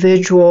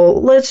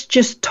individual. Let's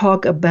just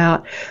talk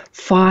about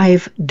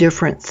 5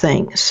 different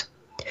things.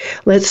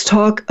 Let's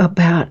talk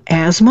about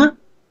asthma,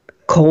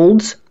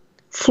 colds,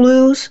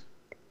 flus,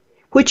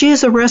 which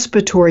is a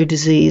respiratory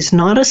disease,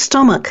 not a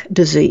stomach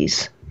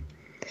disease,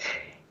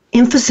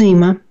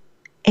 emphysema,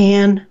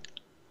 and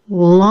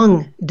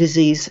lung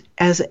disease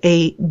as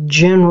a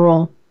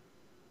general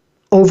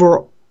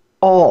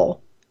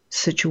overall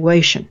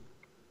situation.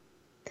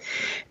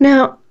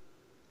 Now,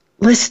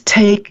 let's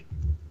take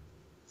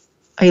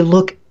a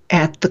look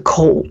at the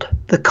cold,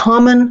 the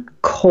common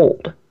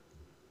cold.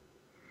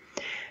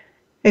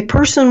 A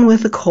person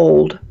with a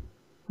cold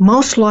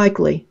most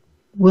likely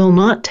will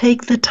not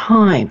take the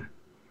time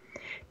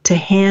to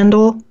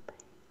handle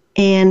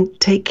and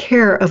take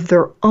care of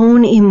their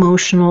own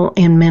emotional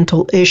and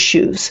mental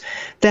issues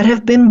that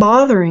have been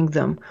bothering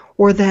them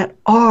or that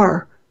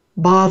are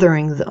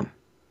bothering them.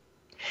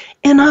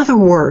 In other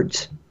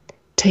words,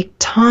 take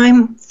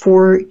time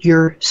for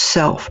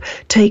yourself.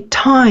 Take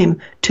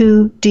time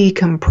to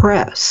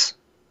decompress.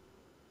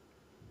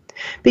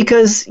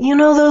 Because,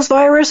 those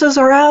viruses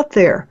are out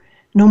there.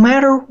 No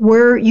matter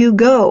where you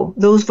go,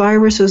 those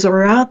viruses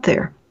are out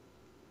there.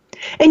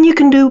 And you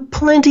can do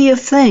plenty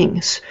of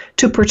things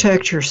to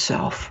protect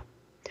yourself.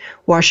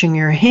 Washing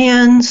your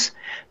hands,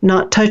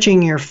 not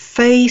touching your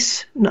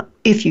face.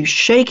 If you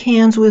shake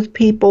hands with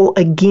people,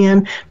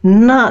 again,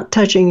 not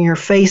touching your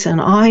face and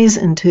eyes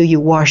until you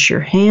wash your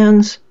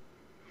hands.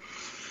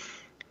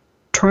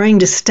 Trying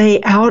to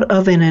stay out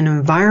of an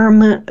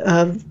environment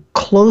of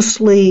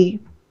closely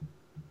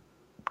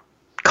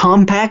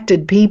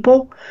compacted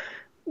people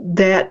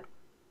that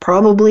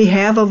probably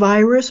have a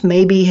virus,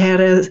 maybe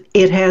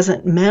it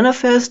hasn't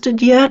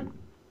manifested yet.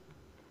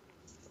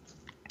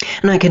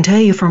 And I can tell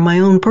you from my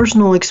own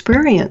personal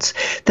experience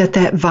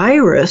that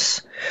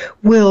virus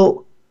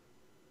will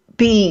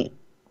be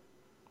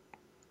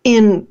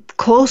in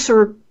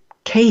closer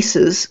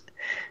cases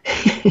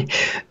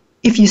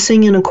if you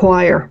sing in a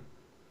choir.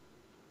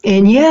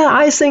 And yeah,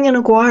 I sing in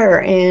a choir,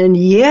 and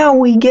yeah,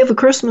 we give a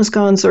Christmas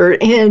concert,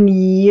 and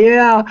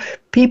yeah,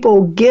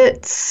 people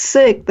get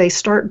sick. They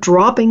start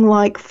dropping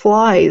like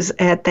flies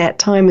at that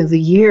time of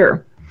the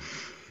year.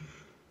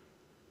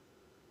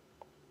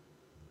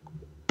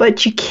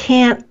 But you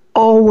can't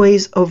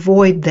always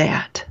avoid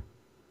that.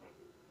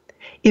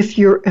 If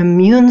your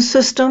immune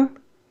system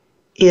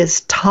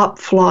is top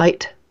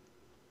flight,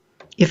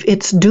 if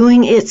it's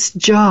doing its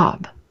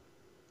job,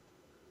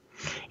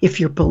 if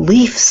your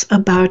beliefs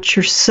about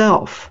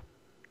yourself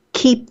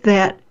keep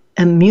that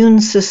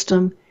immune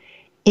system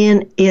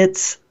in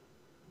its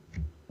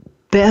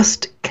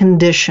best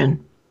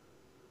condition,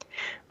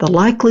 the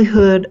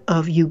likelihood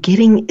of you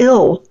getting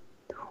ill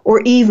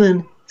or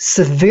even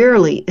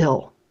severely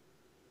ill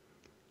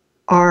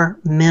are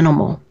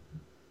minimal.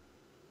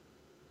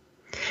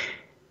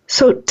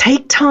 So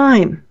take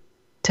time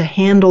to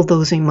handle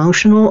those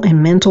emotional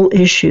and mental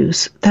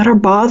issues that are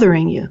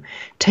bothering you.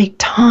 Take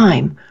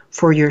time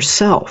for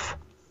yourself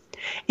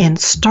and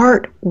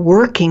start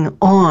working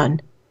on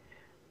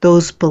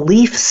those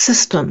belief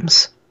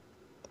systems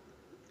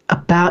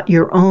about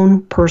your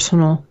own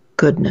personal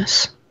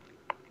goodness.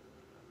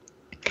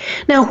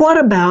 Now, what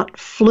about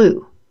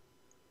flu?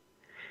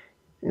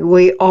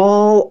 We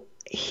all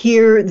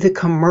hear the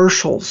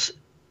commercials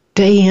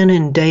day in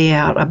and day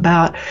out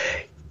about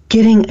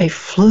getting a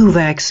flu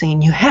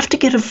vaccine. You have to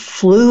get a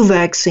flu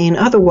vaccine,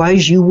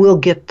 otherwise you will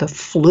get the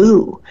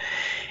flu.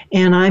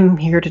 And I'm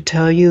here to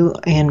tell you,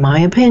 in my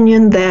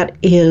opinion, that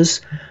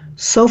is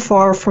so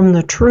far from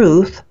the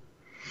truth.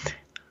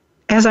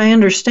 As I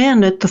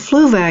understand it, the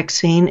flu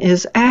vaccine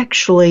is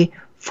actually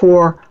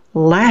for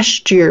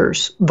last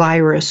year's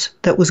virus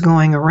that was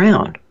going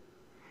around.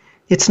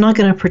 It's not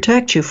going to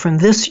protect you from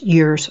this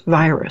year's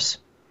virus.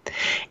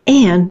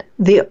 And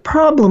the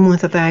problem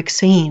with a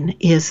vaccine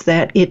is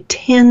that it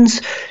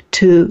tends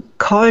to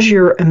cause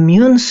your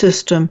immune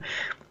system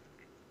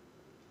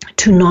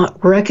to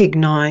not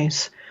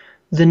recognize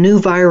the new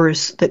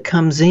virus that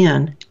comes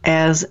in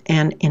as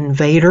an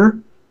invader,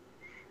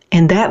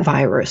 and that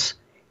virus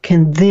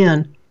can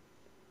then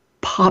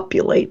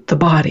populate the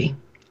body.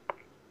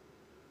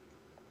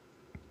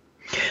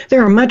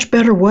 There are much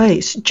better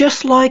ways,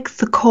 just like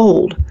the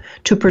cold,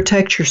 to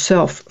protect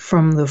yourself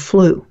from the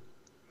flu.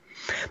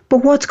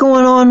 But what's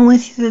going on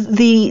with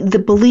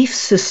the belief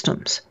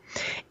systems?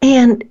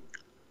 And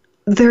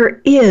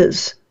there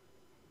is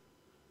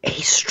a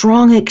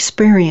strong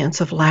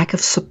experience of lack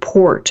of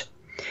support,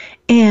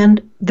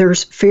 and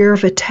there's fear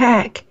of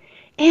attack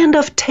and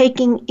of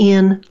taking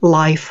in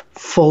life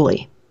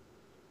fully.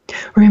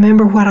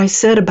 Remember what I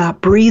said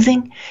about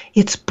breathing?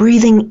 It's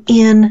breathing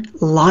in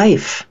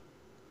life.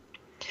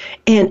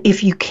 And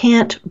if you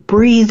can't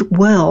breathe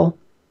well,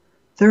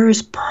 there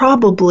is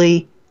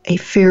probably a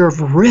fear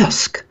of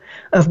risk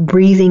of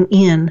breathing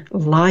in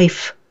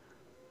life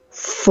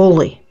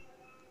fully.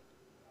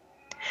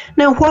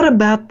 Now, what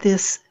about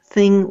this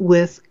thing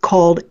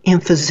called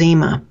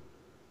emphysema?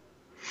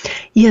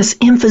 Yes,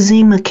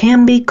 emphysema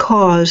can be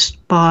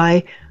caused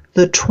by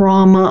the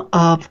trauma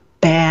of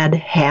bad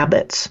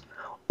habits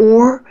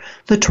or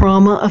the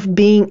trauma of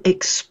being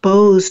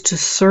exposed to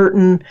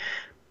certain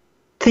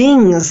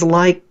things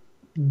like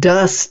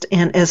dust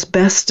and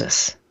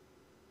asbestos.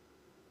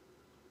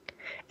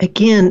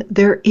 again,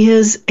 there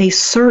is a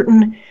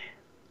certain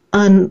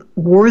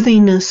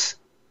unworthiness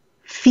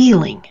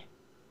feeling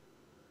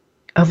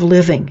of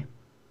living,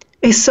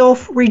 a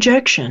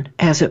self-rejection,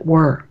 as it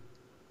were.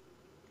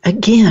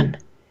 Again,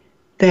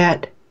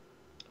 that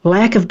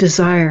lack of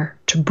desire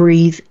to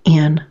breathe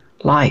in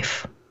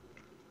life.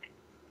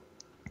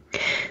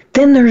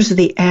 Then there's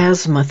the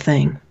asthma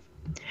thing.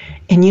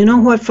 And you know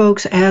what,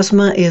 folks?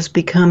 Asthma is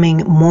becoming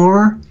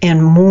more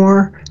and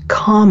more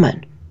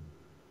common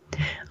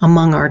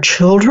among our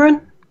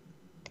children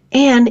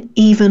and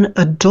even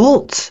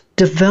adults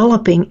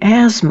developing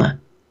asthma.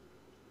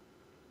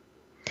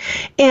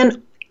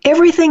 And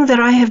everything that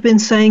I have been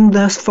saying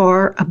thus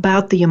far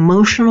about the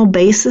emotional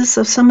basis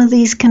of some of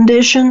these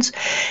conditions,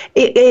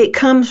 it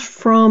comes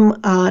from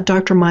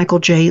Dr. Michael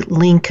J.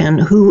 Lincoln,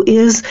 who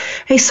is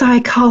a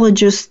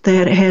psychologist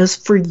that has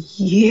for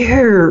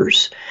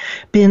years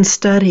been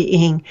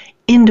studying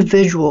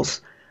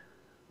individuals,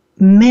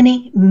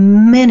 many,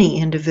 many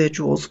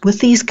individuals with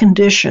these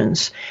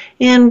conditions,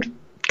 and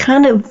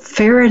kind of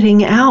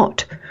ferreting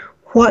out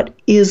what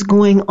is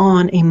going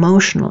on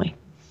emotionally.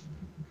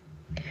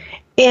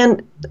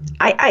 And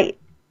I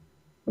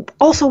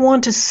also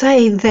want to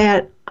say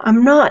that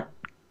I'm not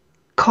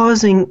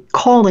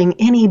calling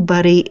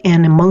anybody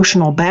an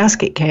emotional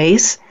basket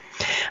case.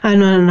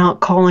 And I'm not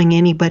calling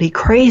anybody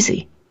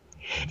crazy.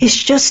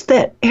 It's just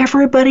that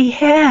everybody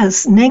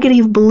has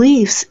negative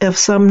beliefs of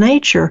some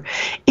nature.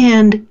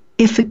 And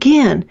if,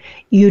 again,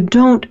 you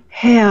don't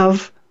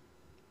have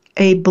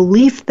a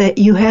belief that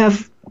you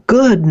have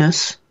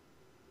goodness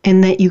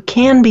and that you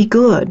can be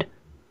good,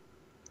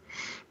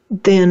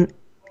 then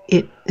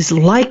it is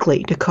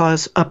likely to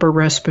cause upper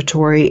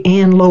respiratory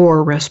and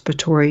lower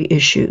respiratory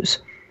issues.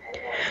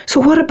 So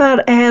what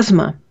about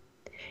asthma?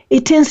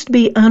 It tends to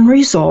be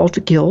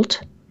unresolved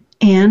guilt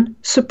and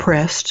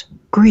suppressed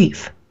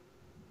grief.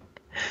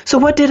 So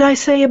what did I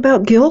say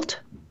about guilt?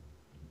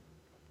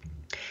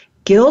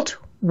 Guilt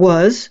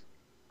was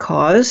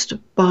caused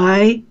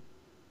by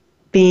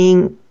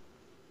being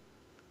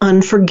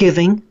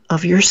unforgiving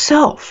of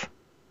yourself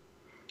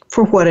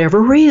for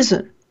whatever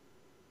reason.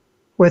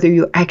 Whether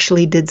you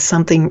actually did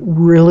something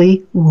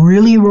really,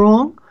 really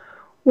wrong,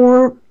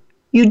 or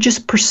you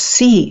just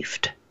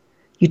perceived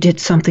you did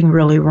something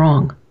really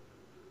wrong.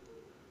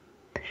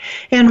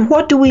 And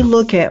what do we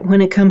look at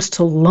when it comes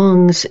to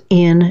lungs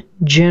in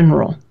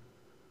general?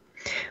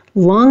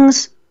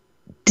 Lungs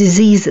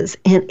diseases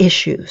and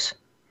issues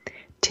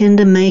tend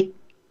to make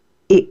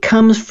it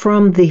comes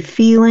from the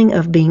feeling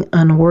of being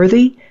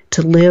unworthy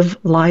to live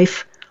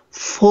life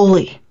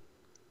fully,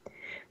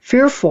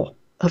 fearful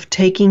of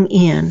taking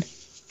in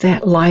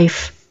that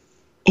life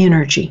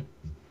energy.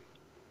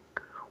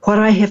 What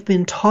I have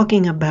been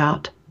talking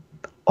about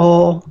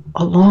all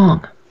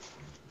along.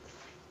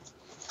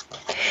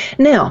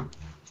 Now,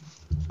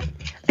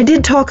 I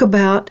did talk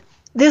about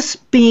this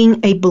being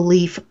a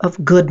belief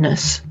of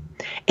goodness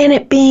and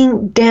it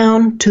being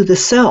down to the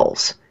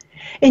cells.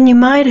 And you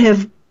might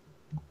have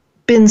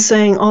been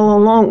saying all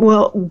along,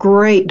 well,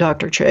 great,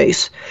 Dr.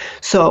 Chase.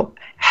 So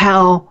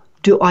how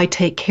do I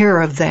take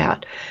care of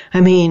that? I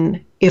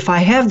mean, if I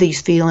have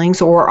these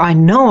feelings, or I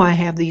know I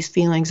have these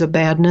feelings of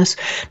badness,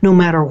 no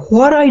matter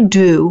what I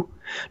do,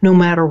 no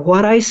matter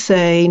what I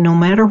say, no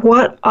matter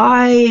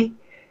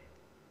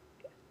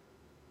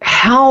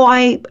how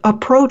I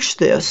approach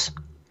this,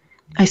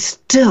 I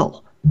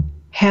still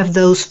have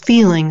those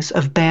feelings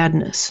of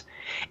badness.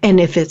 And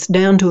if it's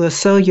down to a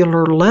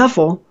cellular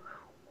level,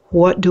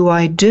 what do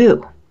I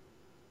do?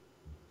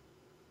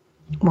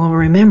 Well,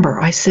 remember,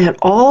 I said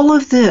all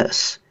of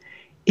this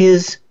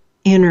is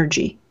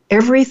energy.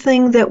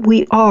 Everything that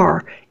we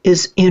are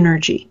is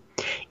energy.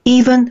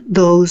 Even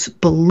those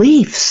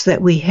beliefs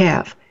that we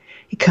have,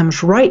 it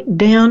comes right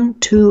down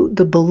to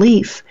the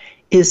belief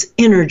is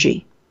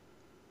energy.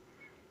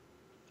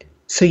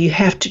 So you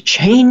have to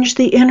change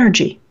the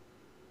energy.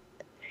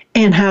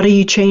 And how do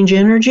you change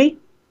energy?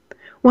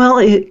 Well,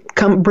 it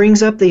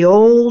brings up the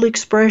old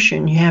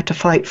expression, you have to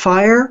fight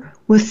fire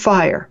with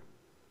fire.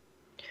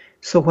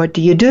 So what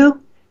do?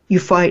 You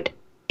fight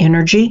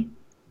energy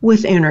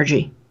with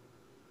energy.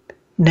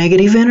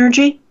 Negative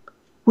energy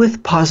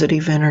with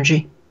positive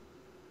energy.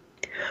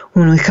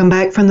 When we come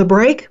back from the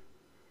break,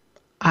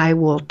 I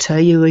will tell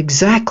you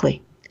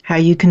exactly how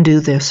you can do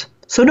this.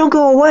 So don't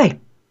go away.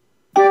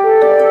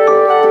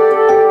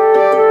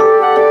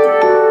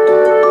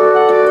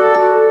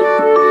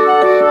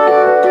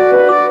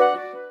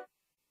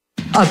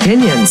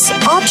 Opinions,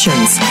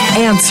 options,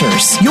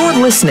 answers. You're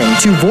listening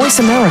to Voice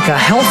America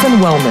Health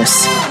and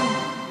Wellness.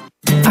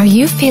 Are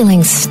you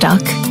feeling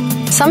stuck?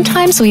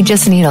 Sometimes we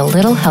just need a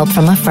little help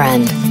from a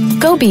friend.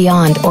 Go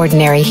beyond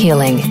ordinary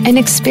healing and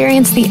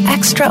experience the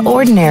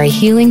extraordinary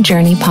healing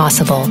journey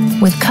possible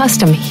with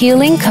custom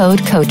Healing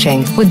Code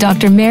Coaching with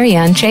Dr.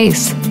 Marianne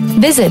Chase.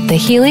 Visit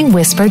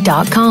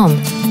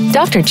thehealingwhisper.com.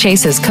 Dr.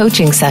 Chase's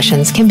coaching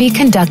sessions can be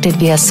conducted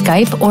via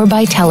Skype or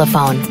by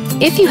telephone.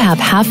 If you have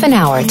half an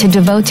hour to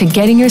devote to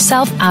getting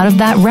yourself out of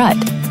that rut,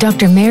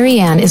 Dr.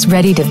 Marianne is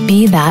ready to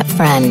be that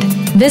friend.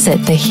 Visit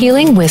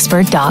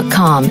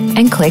thehealingwhisper.com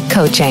and click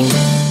coaching.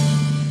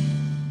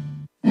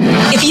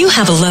 If you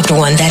have a loved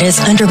one that is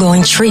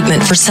undergoing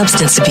treatment for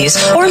substance abuse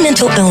or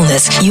mental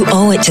illness, you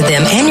owe it to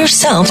them and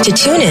yourself to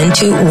tune in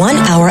to 1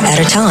 Hour at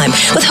a Time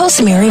with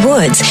host Mary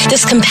Woods.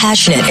 This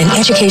compassionate and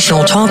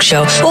educational talk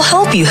show will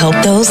help you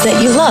help those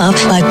that you love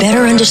by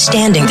better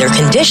understanding their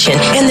condition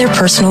and their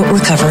personal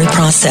recovery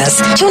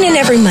process. Tune in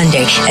every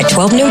Monday at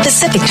 12 noon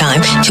Pacific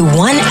Time to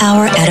 1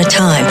 Hour at a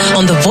Time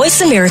on the Voice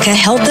America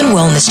Health and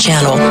Wellness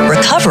Channel.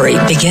 Recovery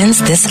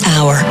begins this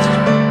hour.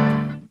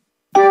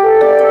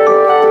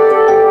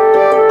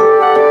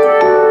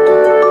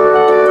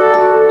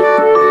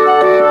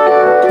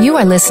 You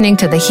are listening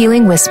to The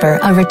Healing Whisper,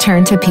 A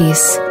Return to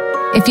Peace.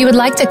 If you would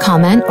like to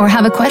comment or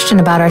have a question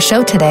about our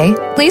show today,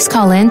 please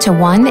call in to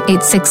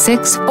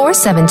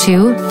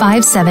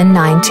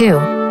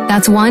 1-866-472-5792.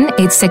 That's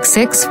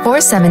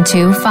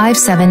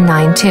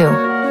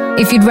 1-866-472-5792.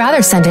 If you'd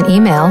rather send an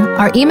email,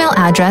 our email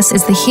address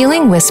is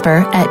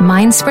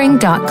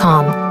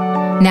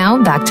thehealingwhisper@mindspring.com.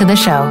 Now back to the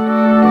show.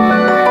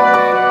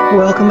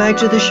 Welcome back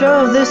to the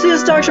show. This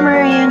is Dr.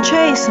 Marianne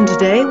Chase, and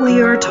today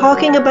we are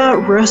talking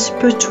about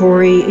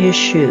respiratory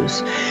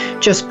issues.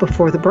 Just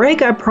before the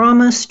break, I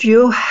promised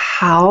you,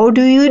 how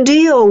do you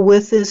deal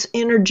with this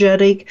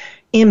energetic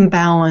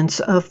imbalance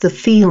of the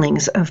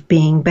feelings of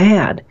being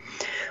bad?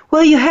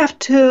 Well, you have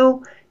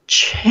to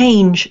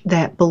change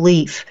that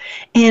belief,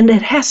 and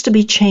it has to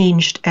be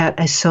changed at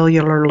a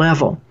cellular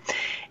level.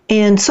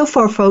 And so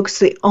far, folks,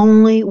 the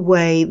only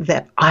way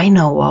that I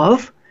know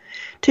of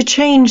to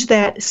change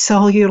that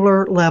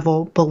cellular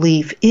level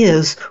belief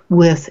is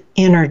with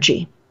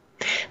energy.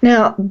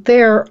 Now,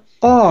 there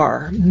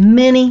are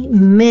many,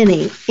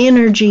 many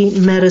energy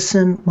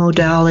medicine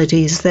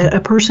modalities that a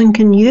person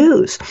can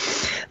use.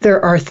 There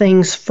are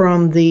things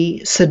from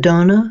the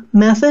Sedona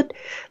method.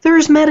 There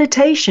is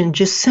meditation,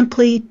 just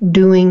simply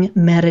doing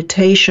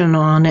meditation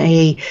on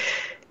a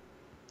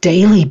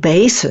daily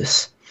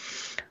basis.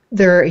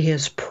 There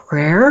is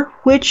prayer,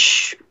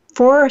 which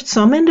for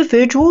some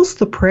individuals,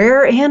 the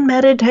prayer and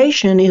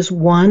meditation is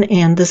one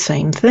and the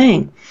same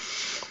thing.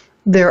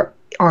 There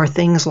are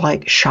things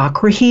like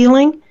chakra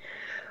healing,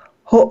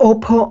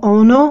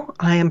 Ho'oponopono.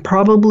 I am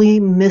probably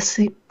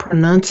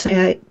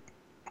mispronouncing.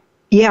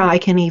 Yeah, I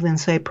can even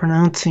say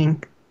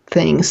pronouncing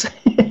things.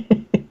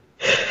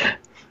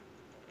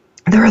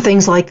 There are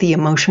things like the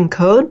emotion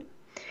code,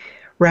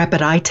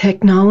 rapid eye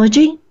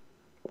technology,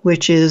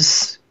 which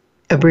is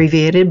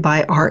abbreviated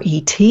by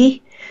RET.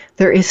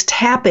 There is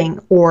tapping,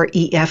 or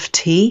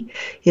EFT.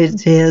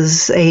 It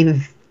is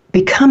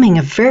becoming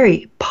a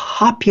very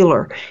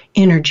popular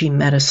energy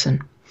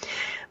medicine.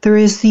 There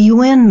is the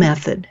UN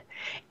method,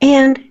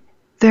 and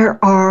there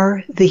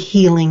are the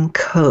healing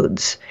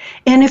codes.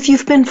 And if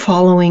you've been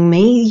following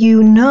me,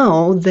 you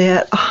know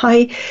that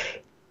I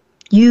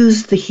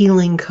use the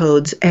healing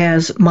codes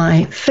as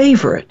my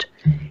favorite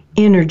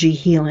energy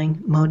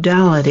healing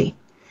modality.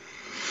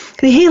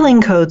 The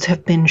healing codes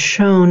have been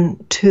shown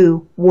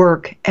to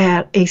work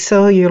at a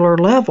cellular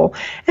level,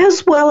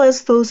 as well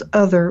as those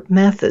other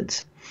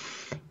methods.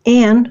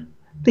 And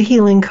the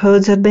healing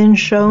codes have been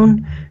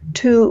shown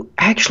to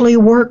actually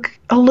work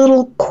a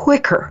little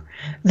quicker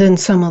than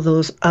some of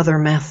those other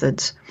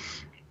methods.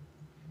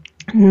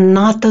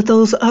 Not that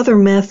those other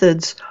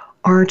methods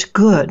aren't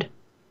good,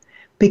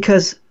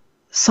 because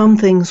some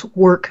things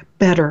work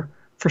better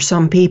for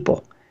some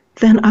people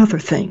than other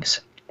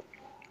things.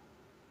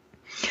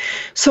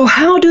 So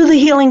how do the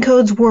healing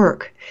codes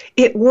work?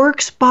 It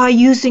works by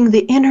using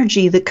the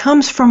energy that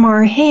comes from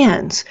our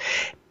hands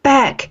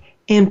back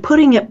and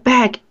putting it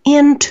back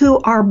into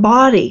our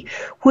body,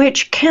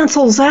 which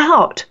cancels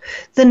out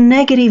the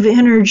negative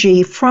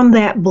energy from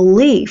that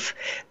belief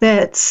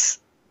that's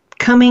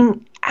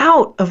coming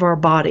out of our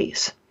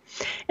bodies.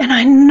 And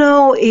I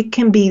know it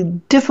can be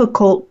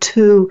difficult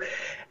to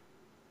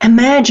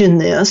imagine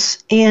this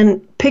and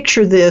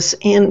picture this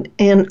and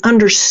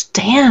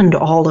understand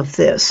all of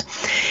this.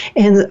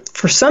 And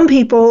for some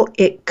people,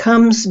 it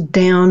comes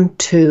down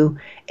to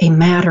a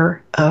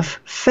matter of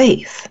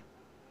faith.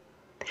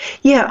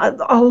 Yeah,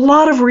 a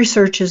lot of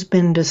research has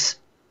been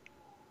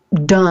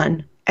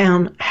done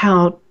on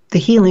how the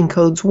healing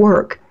codes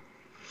work.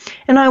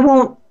 And I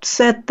won't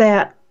set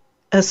that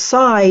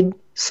aside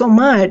so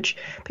much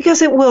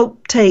because it will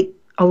take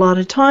a lot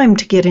of time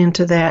to get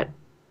into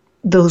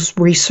those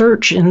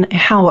research and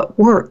how it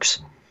works.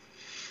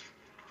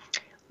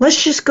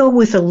 Let's just go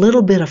with a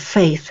little bit of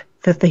faith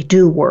that they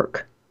do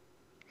work.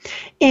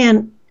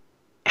 And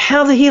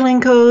how the healing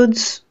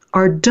codes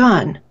are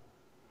done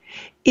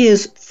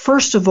is,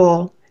 first of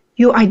all,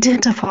 you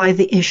identify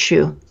the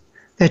issue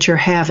that you're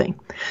having.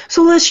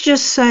 So let's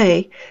just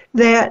say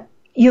that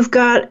you've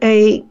got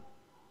a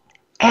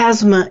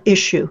asthma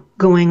issue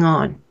going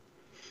on.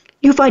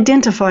 You've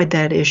identified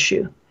that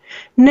issue.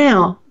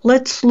 Now,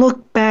 let's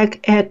look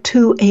back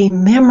to a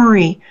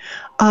memory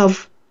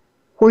of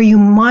where you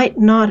might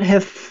not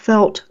have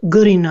felt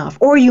good enough,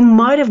 or you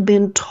might have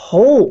been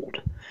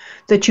told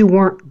that you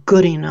weren't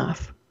good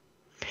enough.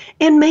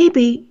 And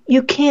maybe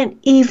you can't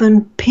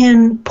even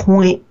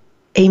pinpoint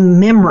a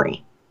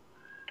memory.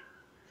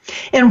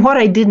 And what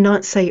I did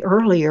not say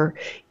earlier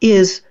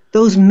is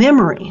those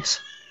memories.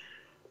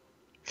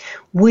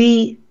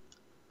 We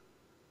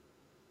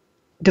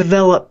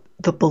develop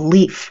the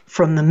belief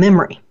from the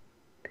memory.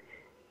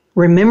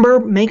 Remember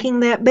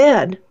making that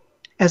bed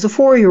as a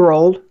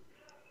 4-year-old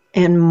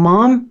and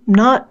mom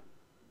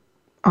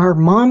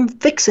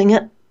fixing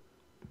it.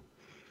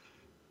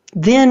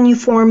 Then you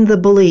form the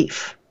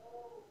belief.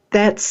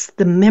 That's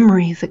the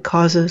memory that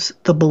causes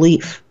the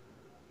belief.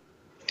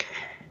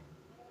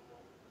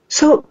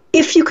 So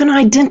if you can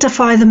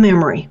identify the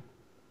memory,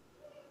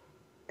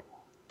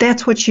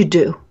 that's what you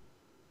do.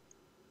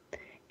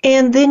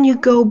 And then you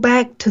go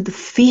back to the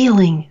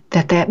feeling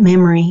that that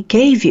memory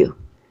gave you,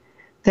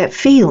 that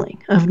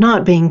feeling of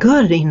not being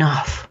good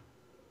enough.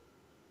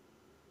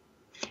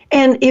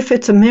 And if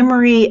it's a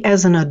memory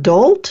as an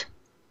adult,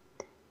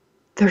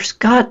 there's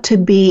got to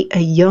be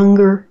a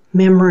younger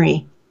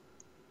memory.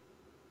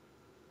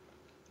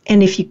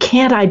 And if you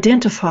can't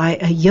identify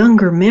a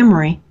younger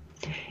memory,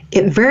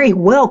 it very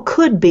well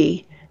could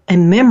be a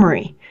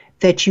memory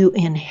that you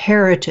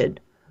inherited.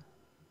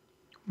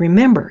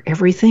 Remember,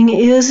 everything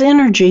is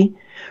energy.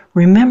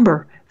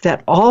 Remember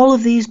that all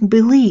of these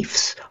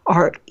beliefs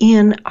are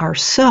in our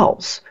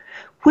cells,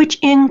 which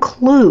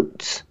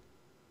includes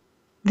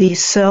the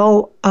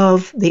cell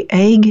of the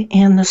egg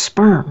and the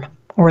sperm,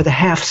 or the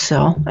half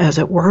cell, as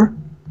it were.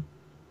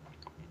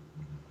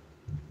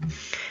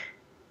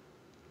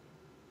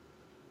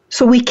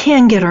 So we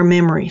can get our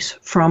memories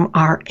from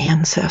our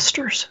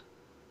ancestors.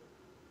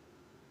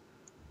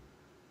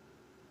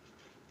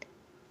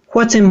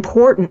 What's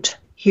important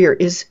here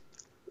is,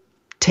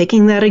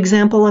 taking that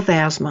example of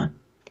asthma,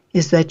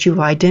 is that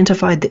you've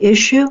identified the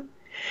issue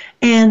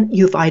and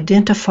you've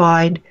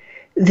identified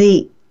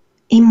the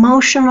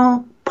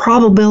emotional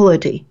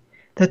probability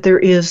that there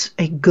is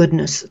a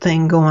goodness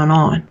thing going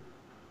on.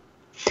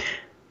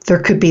 There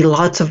could be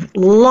lots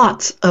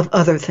of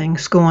other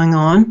things going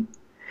on.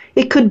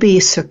 It could be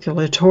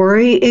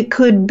circulatory, it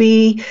could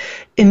be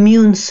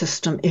immune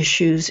system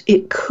issues,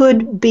 it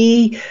could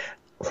be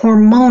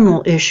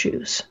hormonal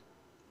issues.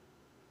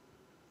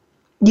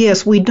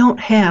 Yes, we don't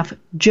have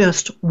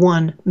just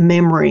one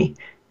memory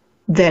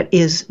that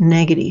is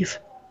negative.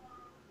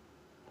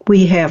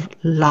 We have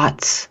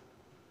lots.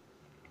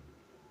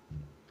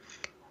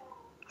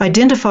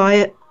 Identify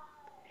it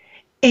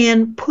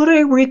and put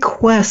a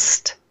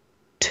request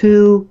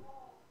to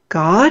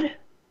God,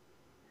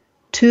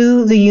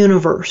 to the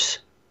universe,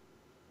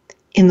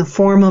 in the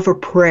form of a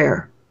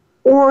prayer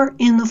or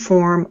in the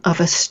form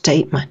of a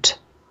statement.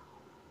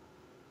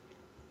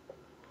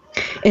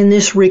 And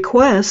this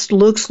request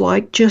looks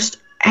like just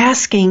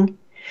asking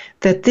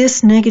that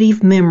this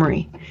negative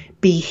memory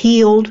be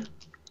healed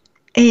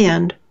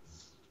and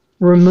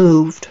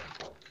removed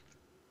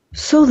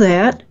so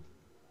that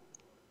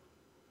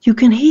you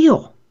can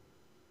heal.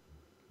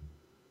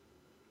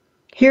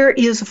 Here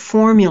is a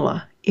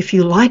formula. If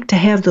you like to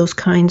have those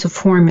kinds of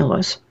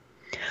formulas,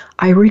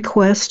 I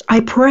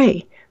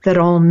pray that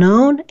all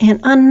known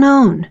and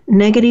unknown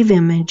negative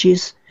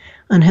images,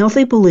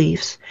 unhealthy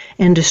beliefs,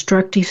 and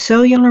destructive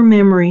cellular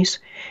memories,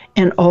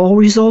 and all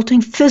resulting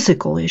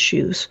physical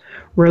issues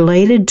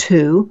related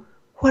to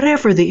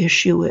whatever the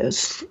issue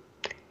is.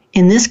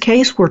 In this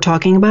case, we're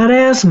talking about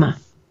asthma.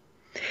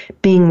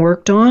 Being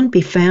worked on,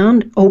 be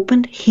found,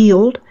 opened,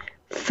 healed,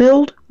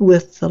 filled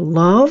with the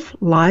love,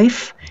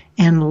 life,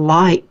 and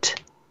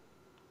light.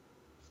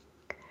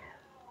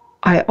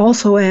 I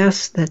also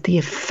ask that the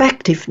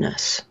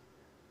effectiveness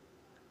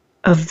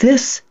of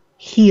this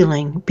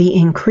healing be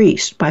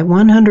increased by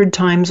 100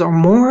 times or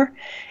more,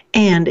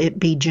 and it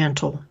be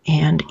gentle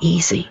and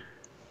easy.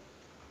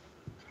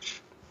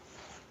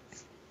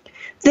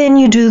 Then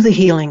you do the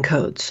healing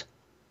codes,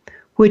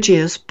 which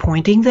is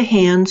pointing the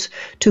hands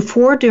to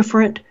 4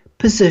 different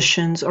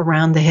positions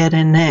around the head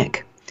and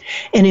neck.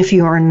 And if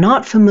you are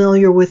not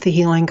familiar with the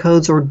healing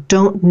codes or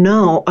don't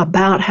know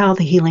about how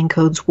the healing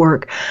codes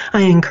work,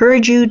 I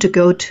encourage you to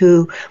go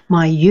to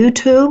my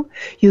YouTube.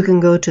 You can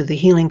go to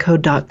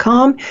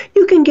thehealingcode.com.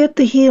 You can get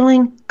the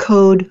healing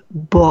code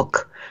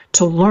book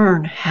to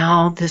learn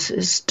how this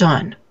is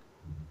done.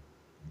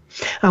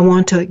 I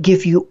want to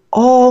give you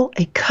all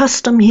a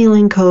custom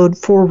healing code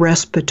for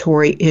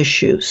respiratory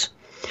issues.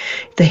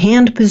 The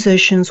hand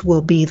positions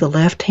will be the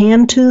left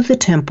hand to the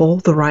temple,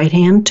 the right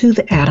hand to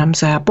the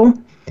Adam's apple.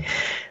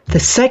 The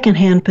second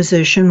hand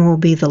position will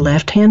be the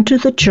left hand to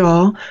the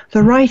jaw,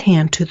 the right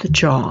hand to the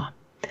jaw.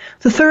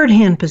 The third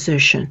hand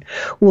position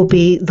will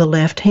be the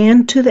left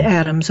hand to the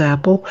Adam's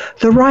apple,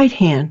 the right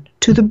hand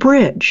to the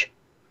bridge.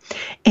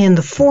 And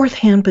the fourth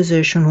hand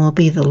position will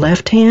be the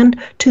left hand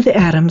to the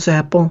Adam's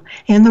apple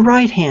and the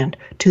right hand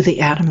to the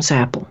Adam's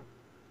apple.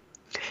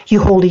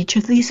 You hold each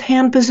of these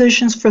hand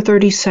positions for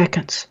 30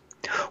 seconds.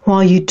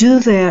 While you do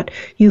that,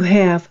 you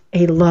have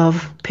a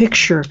love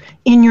picture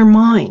in your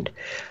mind.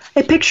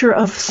 A picture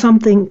of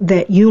something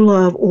that you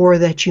love or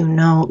that you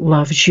know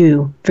loves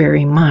you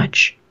very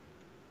much.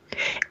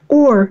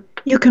 Or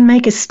you can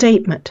make a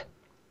statement.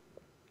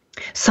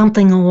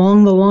 Something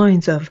along the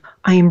lines of,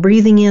 I am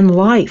breathing in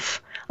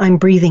life, I'm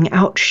breathing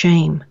out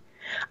shame.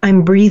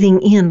 I'm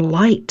breathing in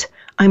light,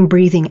 I'm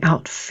breathing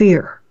out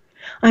fear.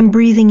 I'm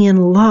breathing in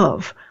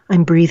love,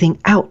 I'm breathing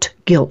out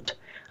guilt.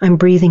 I'm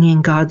breathing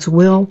in God's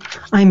will,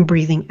 I'm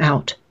breathing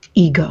out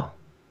ego.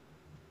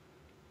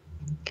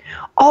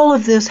 All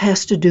of this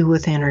has to do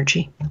with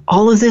energy.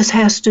 All of this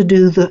has to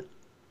do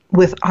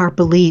with our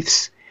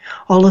beliefs.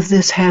 All of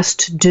this has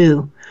to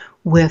do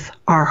with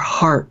our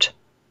heart.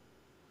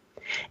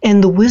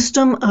 And the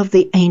wisdom of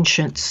the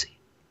ancients,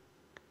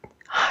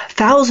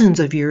 thousands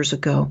of years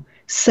ago,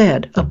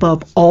 said,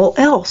 above all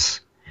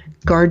else,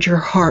 guard your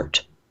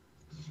heart,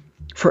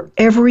 for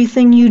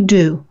everything you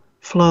do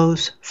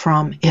flows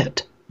from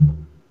it.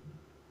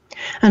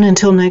 And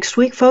until next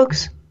week,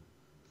 folks,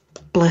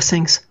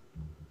 blessings.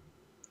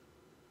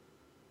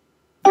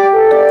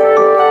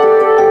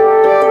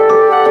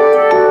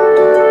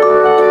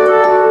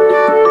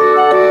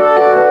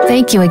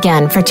 Thank you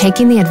again for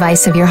taking the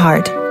advice of your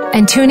heart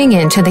and tuning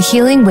in to the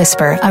Healing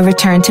Whisper, A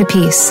Return to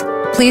Peace.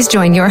 Please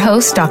join your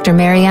host, Dr.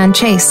 Marianne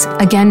Chase,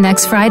 again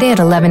next Friday at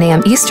 11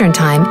 a.m. Eastern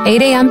Time,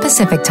 8 a.m.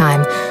 Pacific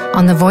Time,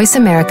 on the Voice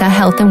America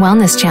Health and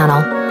Wellness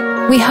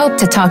Channel. We hope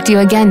to talk to you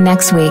again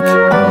next week.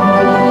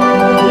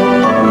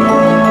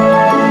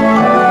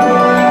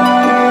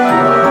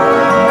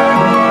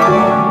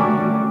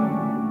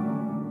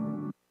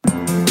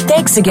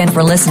 Thanks again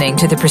for listening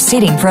to the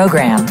preceding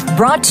program,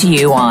 brought to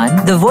you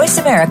on the Voice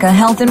America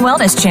Health and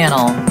Wellness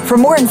Channel. For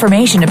more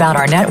information about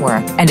our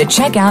network and to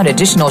check out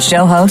additional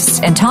show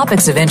hosts and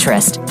topics of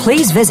interest,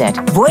 please visit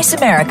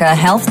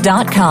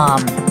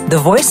voiceamericahealth.com. The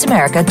Voice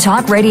America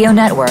Talk Radio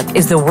Network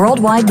is the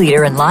worldwide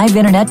leader in live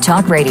Internet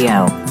talk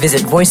radio.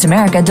 Visit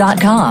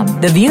voiceamerica.com.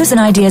 The views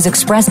and ideas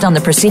expressed on the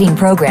preceding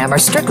program are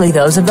strictly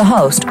those of the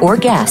host or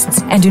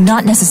guests and do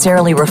not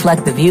necessarily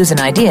reflect the views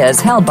and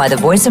ideas held by the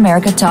Voice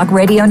America Talk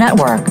Radio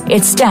Network,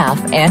 its staff,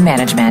 and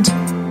management.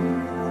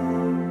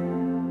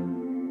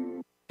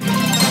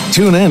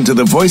 Tune in to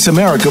the Voice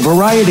America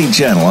Variety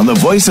channel on the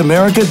Voice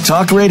America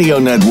Talk Radio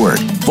Network.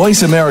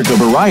 Voice America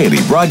Variety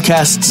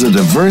broadcasts a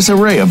diverse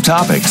array of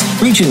topics,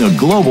 reaching a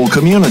global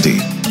community.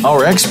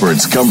 Our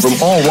experts come from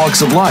all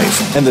walks of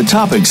life, and the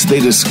topics they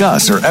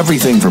discuss are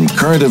everything from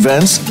current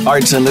events,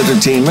 arts and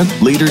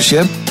entertainment,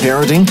 leadership,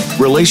 parenting,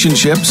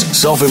 relationships,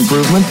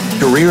 self-improvement,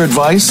 career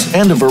advice,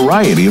 and a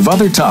variety of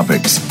other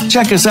topics.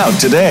 Check us out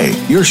today.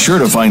 You're sure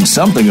to find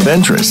something of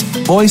interest.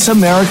 Voice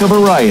America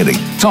Variety.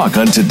 Talk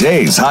on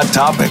today's hot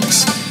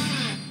topics.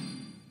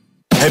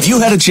 Have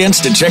you had a chance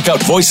to check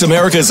out Voice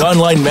America's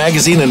online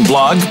magazine and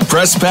blog,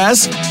 Press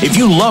Pass? If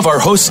you love our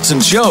hosts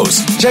and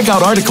shows, check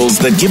out articles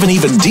that give an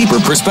even deeper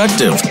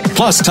perspective.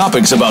 Plus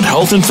topics about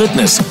health and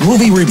fitness,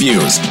 movie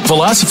reviews,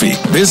 philosophy,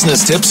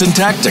 business tips and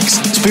tactics,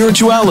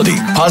 spirituality,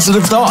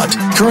 positive thought,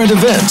 current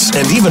events,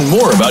 and even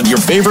more about your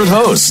favorite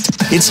host.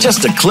 It's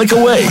just a click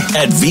away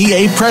at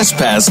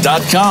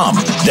vapresspass.com.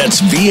 That's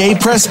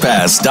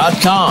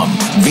vapresspass.com.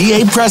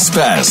 VA Press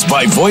Pass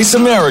by Voice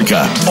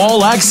America.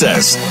 All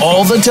access,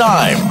 all the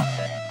time.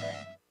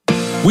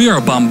 We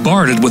are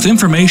bombarded with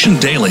information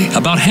daily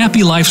about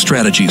happy life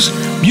strategies,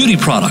 beauty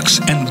products,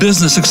 and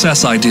business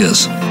success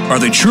ideas. Are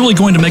they truly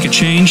going to make a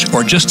change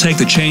or just take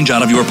the change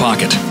out of your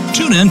pocket?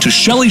 Tune in to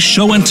Shelley's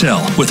Show and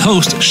Tell with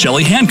host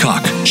Shelley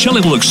Hancock.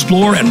 Shelley will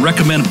explore and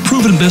recommend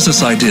proven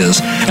business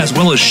ideas as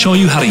well as show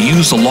you how to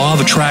use the law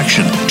of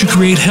attraction to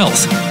create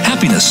health,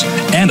 happiness,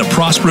 and a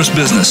prosperous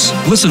business.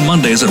 Listen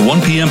Mondays at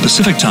 1 p.m.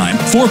 Pacific Time,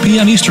 4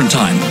 p.m. Eastern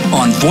Time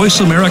on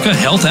Voice America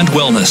Health and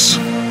Wellness.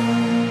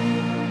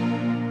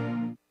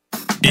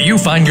 Do you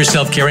find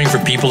yourself caring for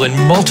people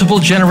in multiple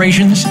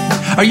generations?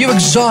 Are you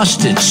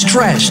exhausted,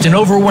 stressed, and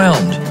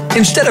overwhelmed?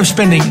 Instead of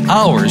spending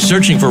hours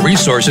searching for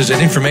resources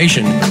and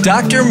information,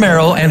 Dr.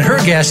 Merrill and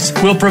her guests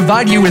will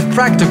provide you with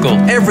practical,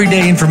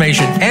 everyday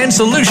information and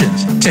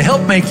solutions to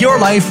help make your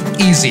life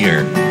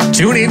easier.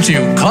 Tune into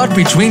Caught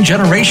Between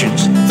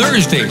Generations,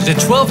 Thursdays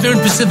at 12 noon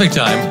Pacific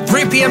Time,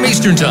 3 p.m.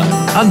 Eastern Time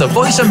on the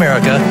Voice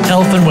America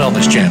Health and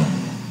Wellness Channel.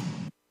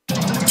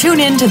 Tune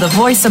in to the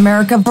Voice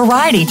America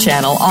Variety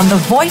channel on the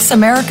Voice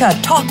America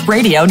Talk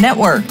Radio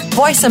Network.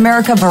 Voice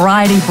America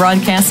Variety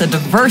broadcasts a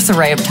diverse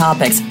array of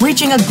topics,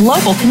 reaching a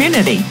global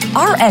community.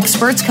 Our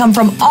experts come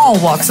from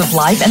all walks of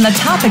life, and the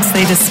topics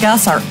they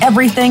discuss are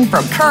everything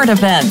from current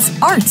events,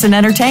 arts and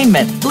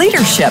entertainment,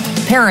 leadership,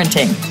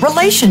 parenting,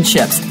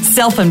 relationships,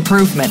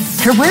 self-improvement,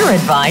 career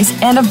advice,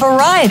 and a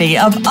variety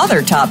of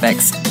other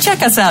topics.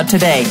 Check us out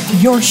today.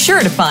 You're sure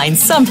to find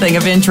something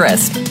of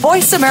interest.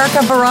 Voice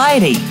America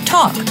Variety.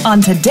 Talk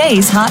on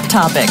today's hot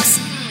topics.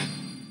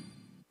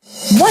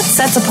 What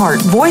sets apart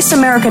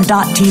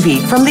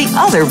VoiceAmerica.tv from the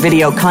other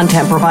video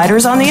content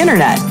providers on the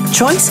Internet?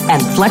 Choice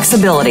and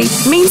flexibility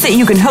means that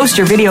you can host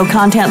your video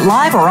content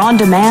live or on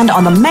demand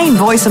on the main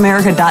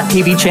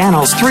VoiceAmerica.tv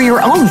channels through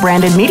your own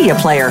branded media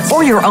player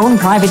or your own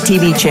private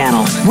TV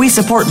channel. We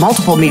support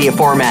multiple media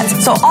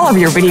formats, so all of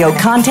your video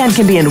content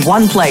can be in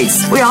one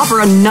place. We offer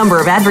a number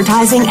of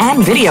advertising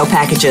and video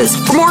packages.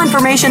 For more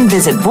information,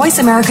 visit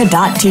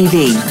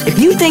VoiceAmerica.tv. If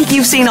you think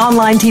you've seen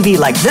online TV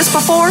like this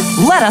before,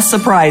 let us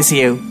surprise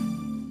you.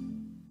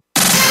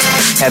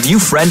 Have you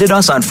friended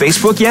us on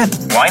Facebook yet?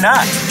 Why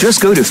not?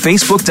 Just go to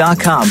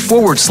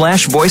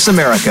facebook.com/Voice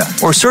America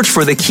or search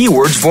for the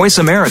keywords Voice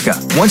America.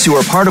 Once you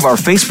are part of our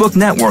Facebook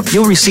network,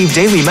 you'll receive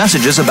daily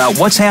messages about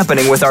what's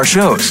happening with our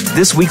shows,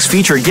 this week's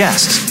featured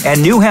guests,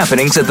 and new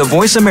happenings at the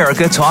Voice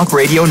America Talk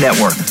Radio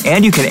Network.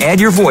 And you can add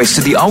your voice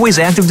to the always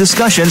active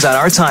discussions on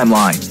our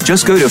timeline.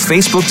 Just go to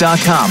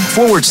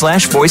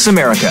facebook.com/Voice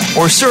America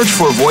or search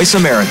for Voice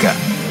America.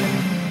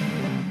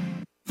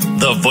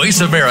 The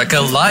Voice America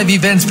Live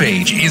Events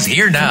page is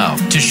here now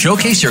to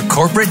showcase your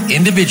corporate,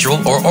 individual,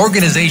 or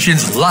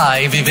organization's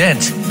live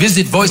event.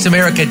 Visit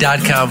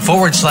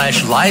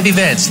voiceamerica.com/live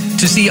events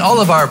to see all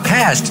of our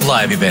past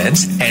live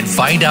events and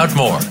find out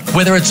more.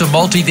 Whether it's a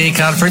multi-day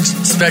conference,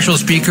 special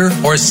speaker,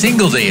 or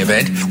single-day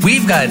event,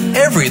 we've got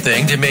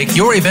everything to make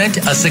your event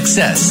a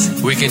success.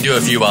 We can do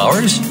a few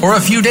hours or a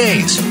few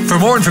days. For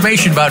more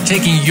information about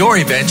taking your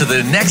event to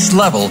the next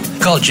level,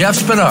 call Jeff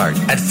Spinard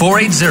at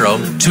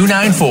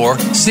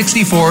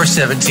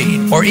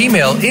 480-294-6417 or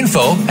email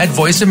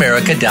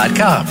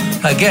info@voiceamerica.com.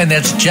 Again,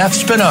 that's Jeff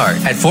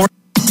Spinard at 480.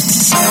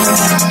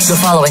 The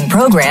following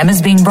program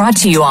is being brought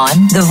to you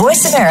on the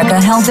Voice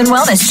America Health and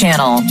Wellness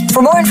Channel.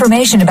 For more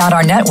information about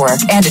our network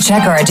and to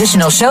check our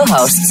additional show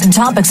hosts and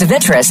topics of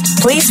interest,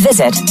 please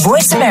visit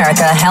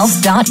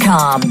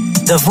voiceamericahealth.com.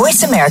 The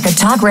Voice America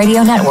Talk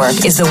Radio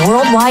Network is the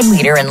worldwide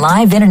leader in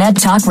live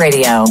Internet talk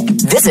radio.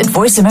 Visit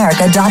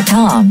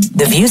voiceamerica.com.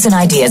 The views and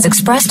ideas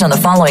expressed on the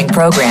following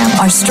program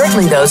are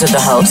strictly those of the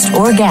host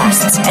or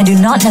guests and do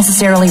not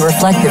necessarily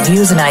reflect the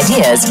views and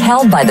ideas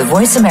held by the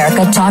Voice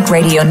America Talk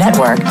Radio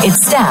Network,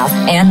 its staff,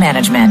 and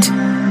management.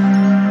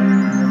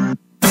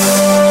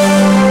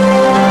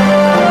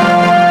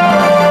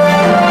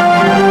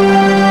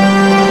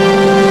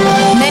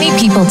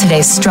 People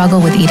today struggle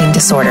with eating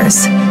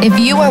disorders. If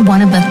you are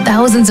one of the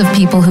thousands of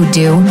people who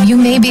do, you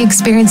may be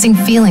experiencing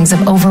feelings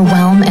of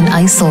overwhelm and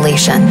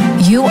isolation.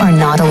 You are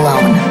not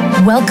alone.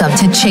 Welcome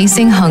to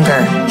Chasing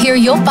Hunger. Here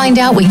you'll find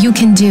out what you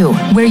can do,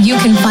 where you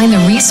can find the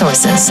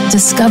resources,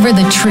 discover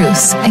the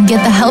truths, and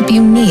get the help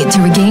you need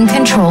to regain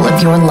control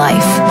of your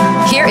life.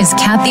 Here is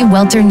Kathy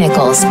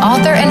Welter-Nichols,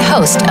 author and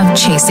host of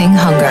Chasing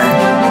Hunger.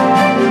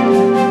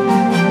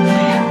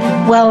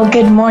 Well,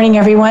 good morning,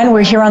 everyone.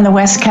 We're here on the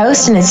West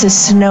Coast, and it's a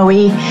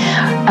snowy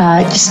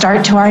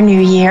start to our new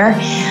year.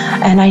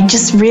 And I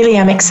just really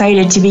am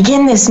excited to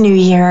begin this new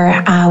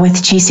year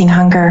with Chasing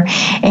Hunger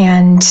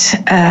and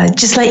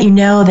just let you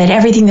know that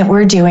everything that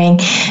we're doing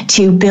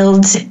to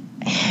build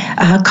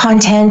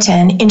content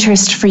and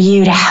interest for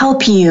you to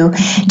help you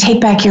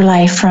take back your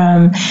life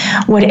from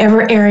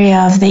whatever area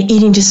of the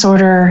eating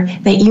disorder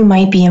that you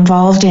might be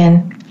involved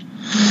in.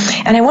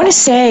 And I want to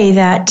say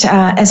that,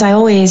 as I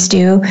always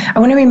do, I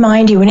want to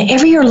remind you,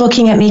 whenever you're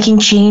looking at making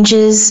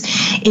changes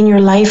in your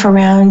life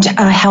around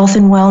health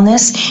and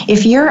wellness,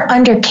 if you're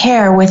under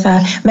care with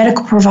a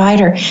medical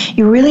provider,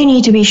 you really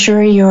need to be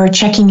sure you're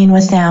checking in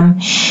with them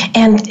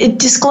and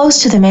disclose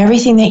to them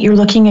everything that you're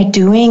looking at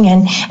doing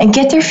and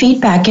get their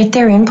feedback, get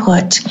their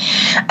input.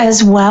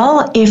 As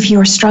well, if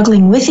you're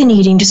struggling with an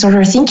eating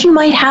disorder or think you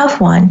might have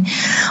one,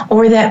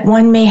 or that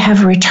one may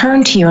have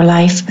returned to your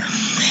life,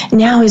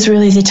 now is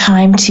really the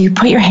time to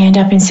put your hand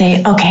up and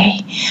say,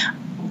 okay,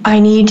 I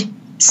need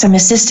some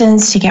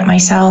assistance to get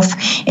myself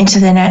into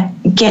the net,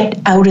 get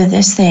out of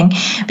this thing.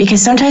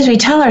 Because sometimes we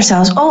tell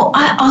ourselves, oh,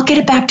 I'll get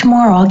it back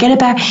tomorrow, I'll get it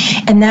back.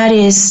 And that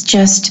is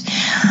just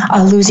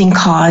a losing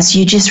cause.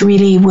 You just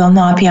really will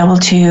not be able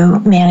to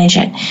manage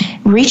it.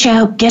 Reach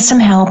out, get some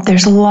help.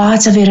 There's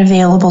lots of it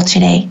available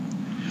today.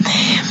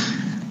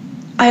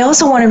 I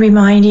also want to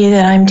remind you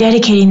that I'm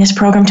dedicating this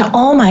program to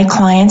all my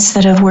clients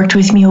that have worked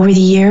with me over the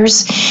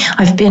years.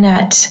 I've been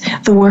at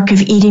the work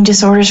of eating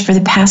disorders for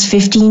the past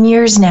 15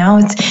 years now.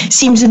 It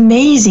seems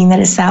amazing that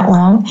it's that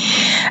long.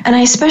 And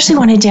I especially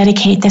want to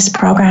dedicate this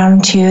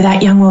program to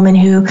that young woman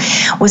who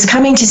was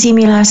coming to see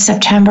me last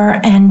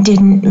September and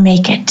didn't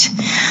make it.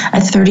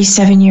 At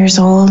 37 years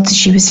old,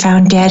 she was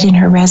found dead in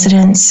her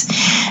residence,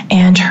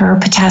 and her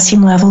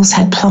potassium levels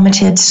had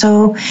plummeted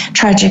so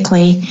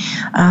tragically.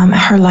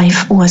 Her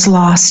life was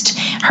lost.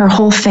 Her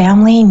whole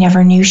family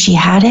never knew she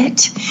had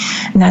it.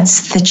 And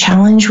that's the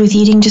challenge with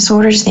eating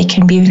disorders. They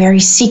can be very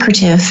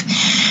secretive.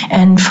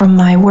 And from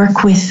my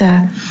work with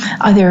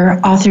other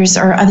authors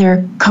or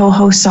other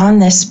co-hosts on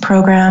this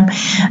program,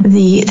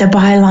 the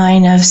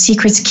byline of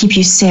secrets keep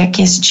you sick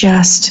is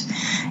just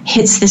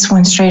hits this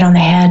one straight on the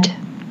head.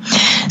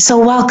 So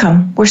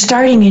welcome. We're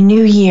starting a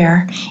new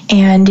year,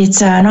 and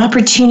it's an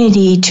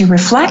opportunity to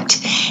reflect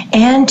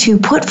and to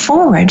put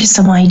forward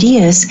some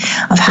ideas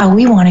of how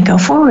we want to go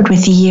forward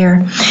with the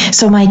year.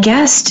 So my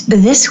guest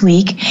this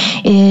week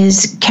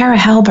is Cara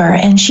Halber,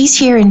 and she's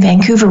here in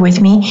Vancouver with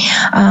me.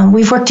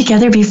 We've worked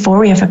together before.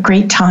 We have a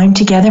great time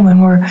together when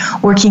we're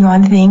working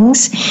on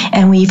things,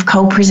 and we've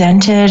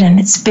co-presented, and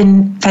it's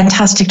been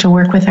fantastic to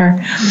work with her.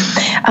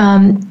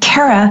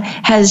 Kara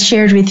has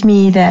shared with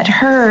me that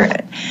her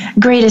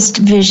greatest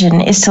vision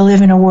is to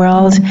live in a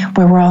world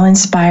where we're all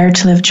inspired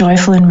to live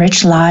joyful and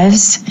rich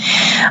lives,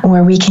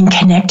 where we can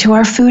connect to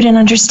our food and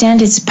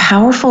understand its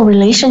powerful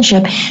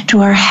relationship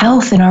to our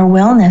health and our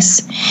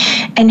wellness,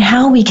 and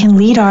how we can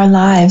lead our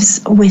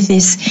lives with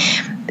this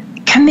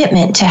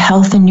commitment to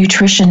health and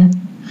nutrition.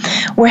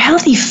 Where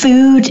healthy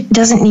food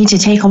doesn't need to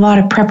take a lot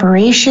of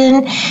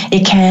preparation,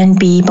 it can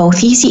be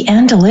both easy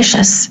and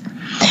delicious.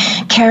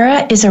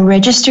 Kara is a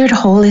registered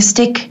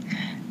holistic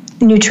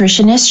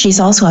nutritionist. She's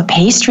also a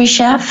pastry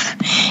chef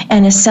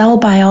and a cell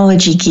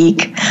biology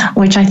geek,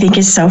 which I think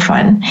is so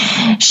fun.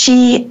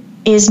 She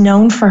is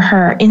known for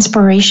her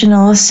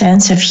inspirational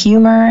sense of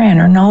humor and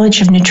her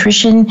knowledge of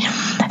nutrition,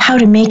 how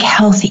to make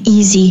health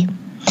easy.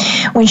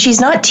 When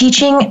she's not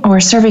teaching or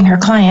serving her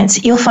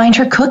clients, you'll find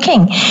her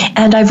cooking.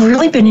 And I've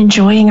really been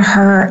enjoying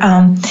her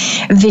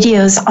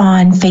videos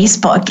on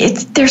Facebook.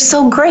 They're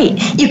so great.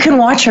 You can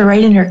watch her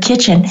right in her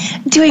kitchen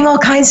doing all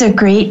kinds of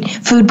great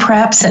food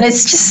preps, and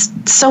it's just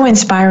so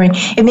inspiring.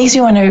 It makes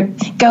me want to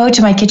go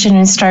to my kitchen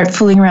and start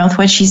fooling around with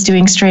what she's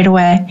doing straight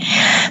away.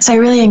 So I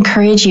really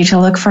encourage you to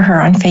look for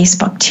her on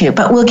Facebook too,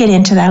 but we'll get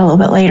into that a little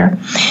bit later.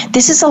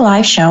 This is a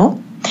live show,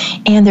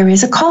 and there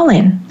is a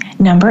call-in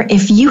number.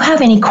 If you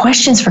have any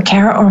questions for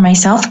Kara or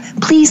myself,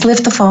 please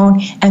lift the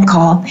phone and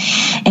call,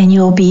 and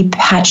you'll be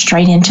patched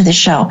right into the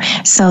show.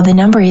 So the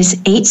number is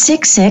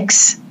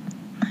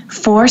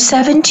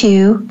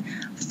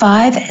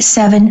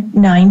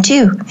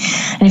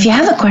 866-472-5792. And if you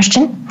have a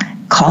question,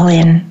 call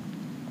in.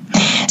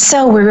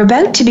 So we're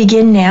about to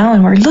begin now,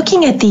 and we're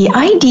looking at the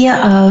idea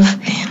of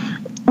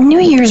New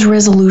Year's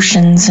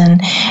resolutions and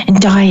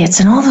diets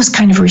and all those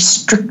kind of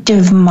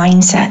restrictive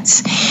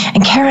mindsets.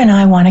 And Kara and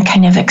I want to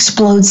kind of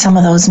explode some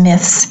of those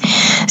myths.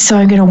 So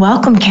I'm going to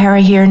welcome Kara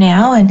here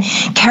now. And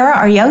Kara,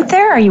 are you out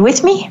there? Are you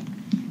with me?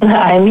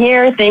 I'm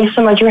here. Thanks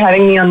so much for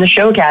having me on the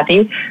show,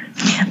 Kathy.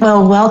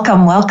 Well,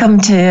 welcome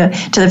to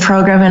the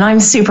program, and I'm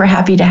super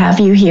happy to have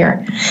you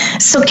here.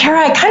 So,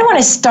 Kara, I kind of want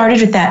to start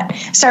with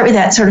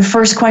that sort of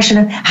first question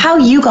of how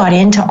you got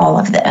into all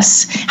of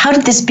this. How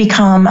did this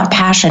become a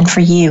passion for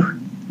you?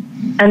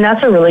 And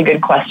that's a really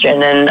good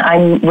question, and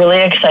I'm really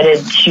excited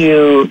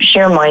to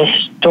share my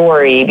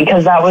story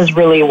because that was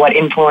really what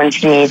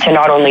influenced me to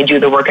not only do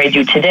the work I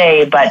do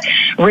today, but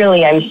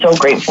really I'm so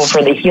grateful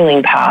for the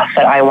healing path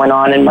that I went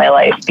on in my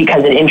life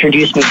because it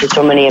introduced me to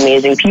so many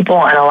amazing people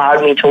and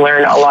allowed me to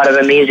learn a lot of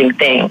amazing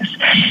things.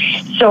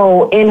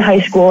 So in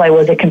high school, I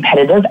was a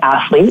competitive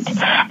athlete,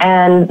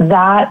 and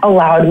that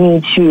allowed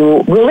me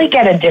to really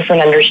get a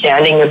different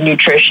understanding of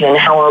nutrition and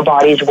how our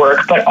bodies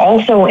work, but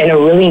also in a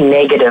really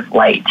negative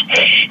light.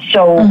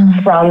 So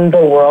from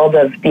the world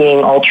of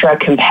being ultra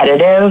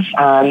competitive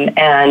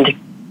and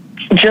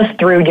just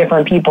through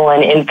different people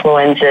and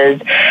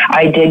influences,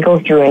 I did go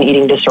through an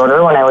eating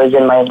disorder when I was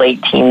in my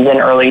late teens and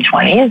early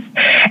 20s.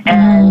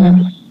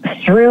 And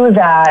through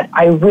that,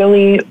 I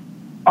really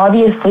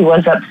obviously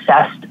was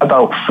obsessed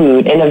about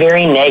food in a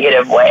very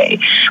negative way.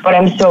 But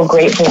I'm so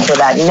grateful for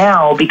that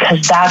now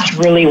because that's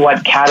really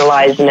what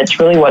catalyzed and it's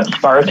really what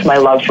sparked my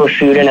love for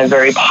food in a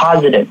very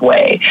positive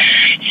way.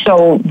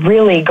 So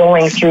really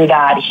going through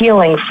that,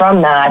 healing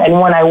from that. And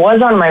when I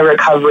was on my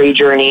recovery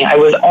journey, I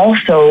was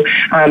also,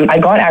 I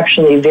got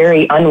actually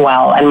very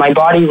unwell and my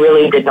body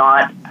really did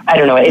not,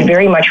 it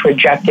very much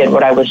rejected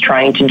what I was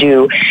trying to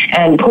do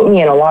and put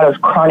me in a lot of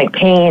chronic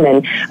pain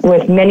and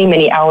with many,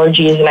 many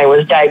allergies. And I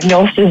was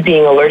diagnosed as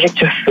being allergic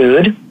to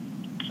food,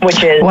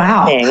 which is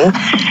a thing.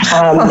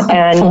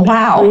 And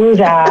through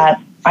that,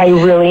 I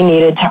really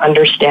needed to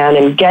understand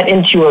and get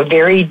into a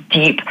very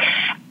deep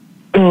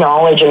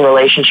knowledge and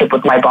relationship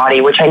with my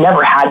body, which I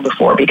never had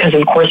before because,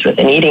 of course, with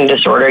an eating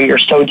disorder, you're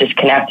so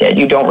disconnected.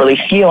 You don't really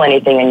feel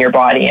anything in your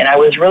body. And I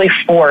was really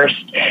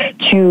forced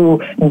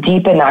to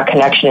deepen that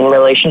connection and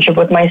relationship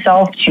with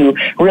myself to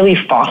really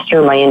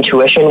foster my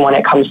intuition when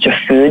it comes to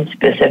food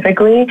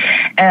specifically.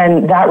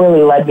 And that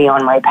really led me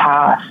on my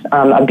path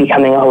of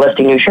becoming a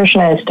holistic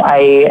nutritionist.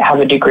 I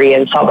have a degree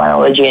in cell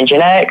biology and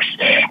genetics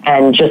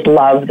and just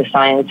love the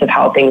science of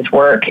how things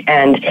work.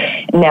 And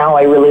now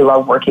I really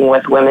love working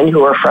with women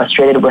who are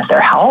frustrated with their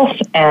health,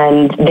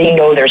 and they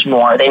know there's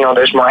more. They know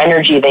there's more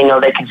energy. They know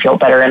they can feel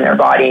better in their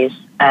bodies,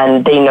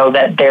 and they know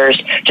that there's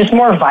just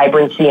more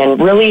vibrancy and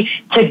really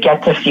to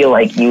get to feel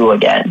like you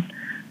again.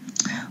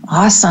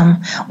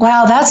 Awesome.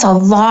 Wow, that's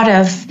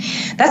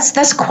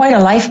that's quite a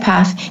life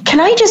path. Can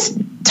I just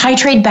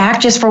titrate back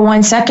just for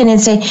 1 second and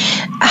say,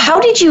 how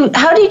did you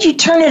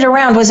turn it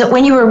around? Was it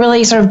when you were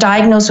really sort of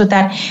diagnosed with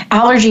that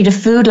allergy to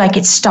food, like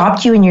it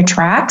stopped you in your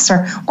tracks,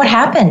 or what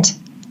happened?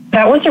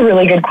 That was a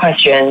really good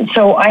question.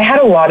 So I had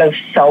a lot of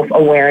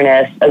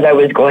self-awareness as I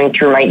was going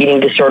through my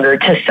eating disorder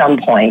to some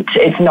point.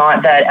 It's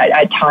not that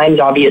at times,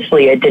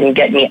 obviously, it didn't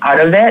get me out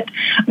of it,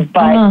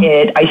 but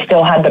I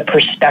still had the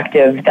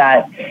perspective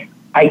that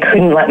I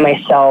couldn't let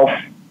myself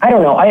I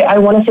don't know. I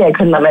want to say I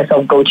couldn't let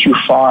myself go too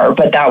far,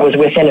 but that was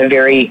within a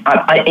very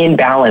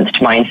imbalanced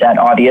mindset,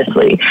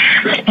 obviously.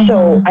 Mm-hmm.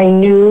 So I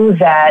knew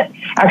that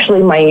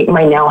actually my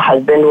now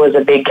husband was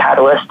a big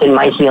catalyst in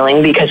my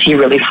healing because he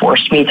really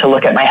forced me to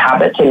look at my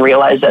habits and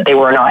realize that they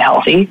were not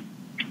healthy.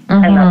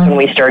 Mm-hmm. And that's when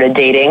we started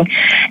dating.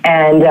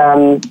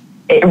 And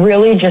it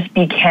really just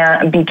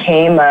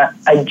became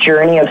a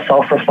journey of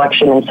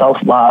self-reflection and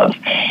self-love.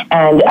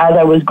 And as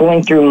I was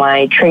going through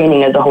my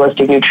training as a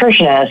holistic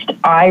nutritionist,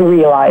 I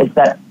realized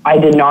that I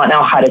did not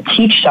know how to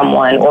teach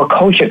someone or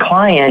coach a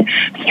client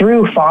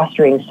through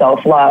fostering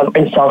self-love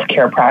and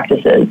self-care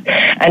practices.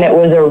 And it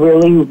was a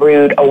really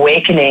rude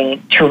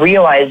awakening to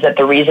realize that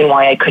the reason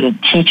why I couldn't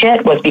teach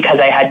it was because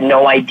I had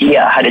no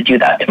idea how to do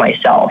that to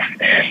myself.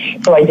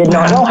 So I did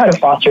not know how to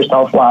foster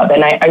self-love,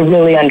 and I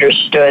really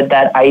understood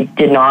that I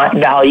did not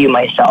value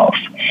myself.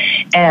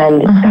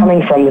 And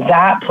coming from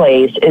that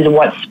place is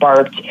what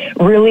sparked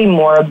really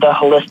more of the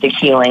holistic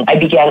healing. I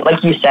began,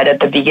 like you said at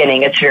the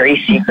beginning, it's very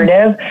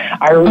secretive.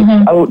 I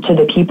reached out to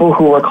the people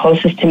who were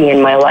closest to me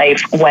in my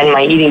life when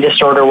my eating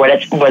disorder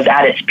was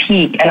at its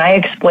peak, and I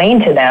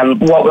explained to them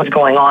what was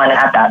going on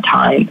at that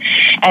time.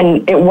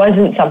 And it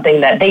wasn't something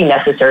that they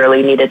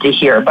necessarily needed to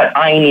hear, but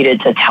I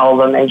needed to tell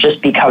them and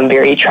just become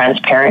very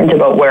transparent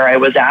about where I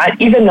was at,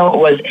 even though it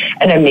was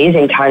an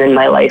amazing time in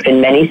my life in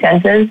many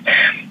senses.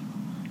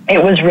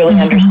 It was really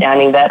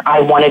understanding that I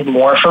wanted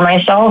more for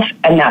myself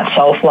and that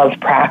self-love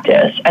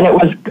practice. And it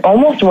was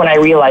almost when I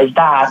realized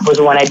that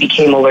was when I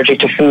became allergic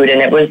to food.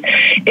 And it was,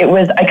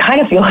 I kind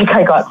of feel like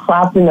I got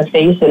slapped in the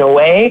face in a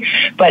way,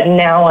 but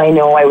now I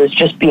know I was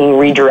just being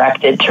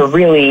redirected to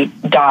really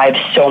dive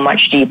so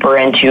much deeper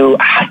into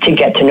to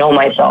get to know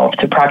myself,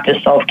 to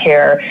practice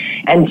self-care,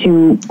 and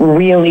to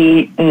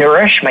really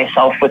nourish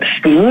myself with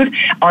food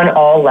on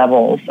all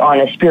levels, on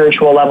a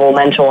spiritual level,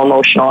 mental,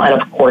 emotional, and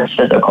of course,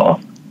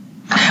 physical.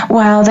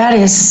 Wow, that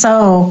is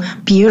so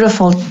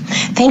beautiful.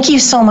 Thank you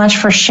so much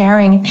for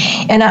sharing.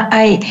 And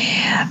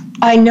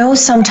I know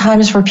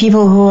sometimes for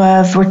people who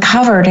have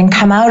recovered and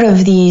come out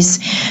of these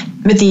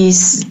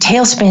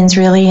tailspins,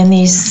 really, and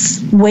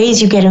these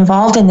ways you get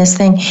involved in this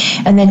thing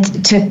and then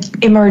to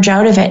emerge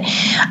out of it,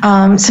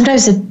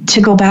 sometimes to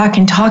go back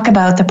and talk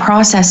about the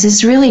process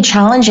is really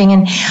challenging.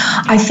 And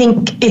I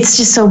think it's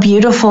just so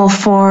beautiful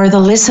for the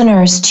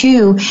listeners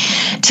too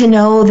to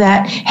know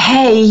that,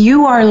 hey,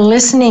 you are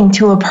listening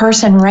to a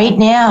person right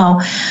now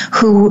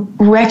who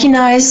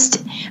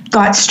recognized,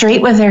 got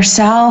straight with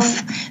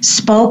herself,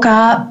 spoke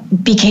up,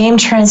 became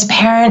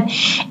transparent,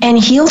 and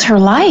healed her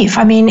life.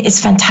 I mean,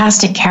 it's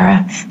fantastic,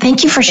 Kara.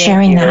 Thank you for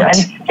sharing that.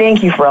 And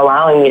thank you for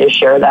allowing me to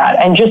share that.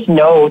 And just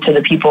know to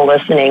the people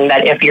listening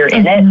that if you're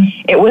in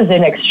it was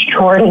an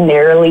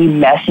extraordinarily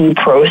messy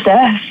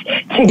process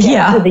to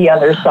get to the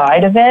other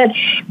side of it.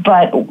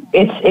 But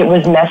it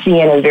was messy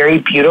in a very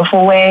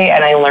beautiful way,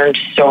 and I learned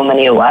so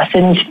many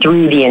lessons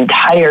through the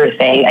entire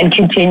thing and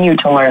continue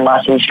to learn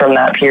lessons from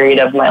that period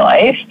of my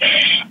life.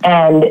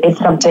 And it's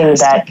something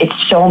that it's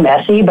so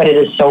messy, but it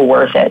is so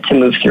worth it to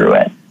move through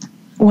it.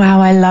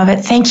 Wow, I love it.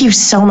 Thank you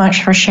so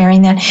much for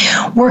sharing that.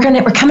 We're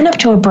coming up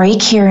to a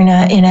break here in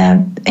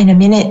a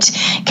minute,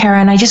 Kara,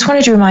 and I just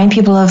wanted to remind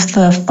people of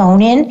the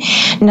phone-in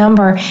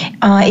number.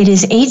 It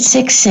is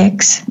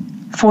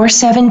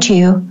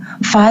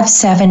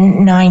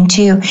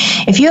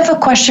 866-472-5792. If you have a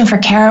question for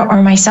Kara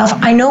or myself,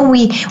 I know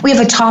we have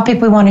a topic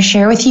we want to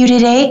share with you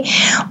today,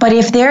 but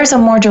if there's a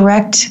more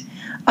direct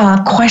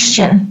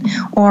question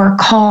or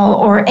call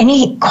or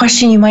any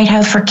question you might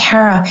have for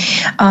Kara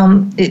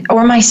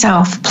or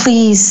myself,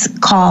 please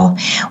call.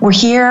 We're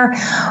here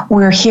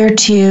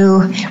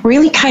to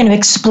really kind of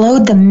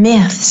explode the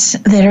myths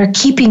that are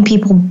keeping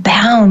people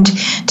bound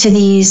to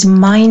these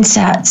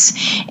mindsets.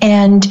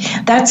 And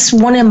that's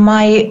one of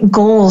my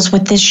goals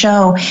with this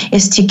show,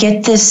 is to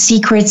get the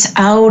secrets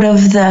out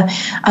of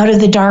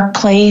the dark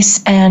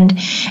place and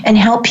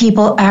help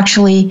people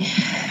actually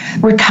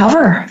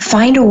recover,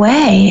 find a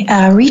way,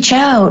 reach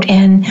out.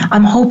 And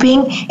I'm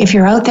hoping, if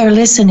you're out there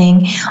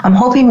listening, I'm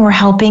hoping we're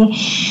helping.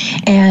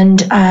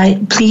 And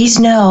please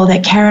know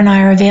that Kara and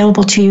I are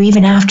available to you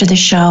even after the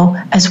show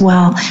as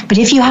well. But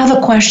if you have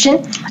a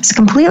question, it's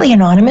completely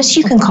anonymous.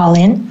 You can call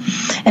in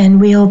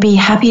and we'll be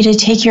happy to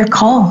take your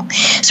call.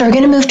 So we're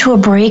going to move to a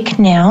break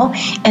now,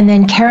 and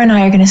then Kara and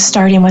I are going to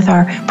start in with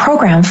our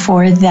program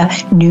for the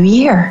new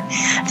year.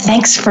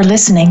 Thanks for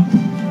listening.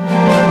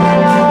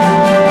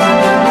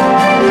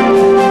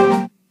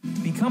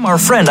 Become our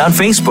friend on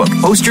Facebook.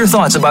 Post your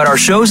thoughts about our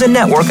shows and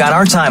network on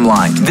our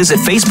timeline. Visit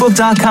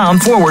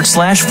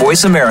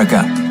facebook.com/Voice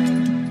America.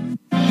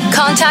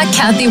 Contact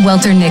Kathy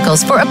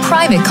Welter-Nichols for a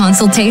private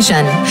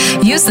consultation.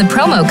 Use the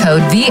promo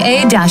code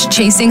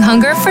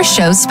VA-Chasing-Hunger for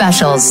show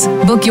specials.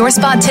 Book your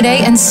spot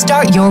today and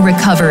start your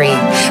recovery.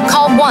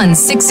 Call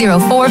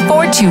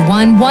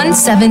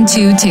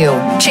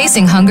 1-604-421-1722.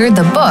 Chasing Hunger,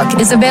 the book,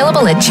 is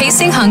available at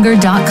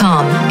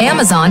ChasingHunger.com,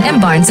 Amazon, and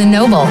Barnes &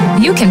 Noble.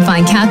 You can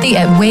find Kathy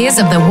at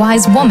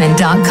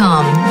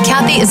WaysOfTheWiseWoman.com.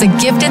 Kathy is a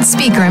gifted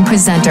speaker and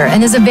presenter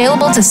and is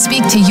available to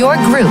speak to your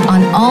group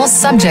on all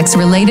subjects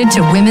related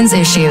to women's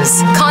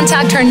issues. Contact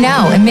Contact her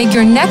now and make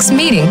your next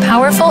meeting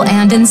powerful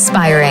and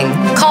inspiring.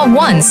 Call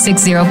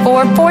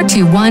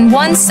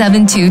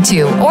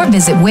 1-604-421-1722 or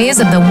visit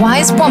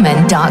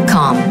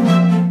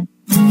waysofthewisewoman.com.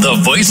 The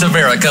Voice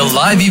America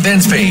Live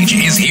Events page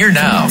is here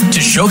now to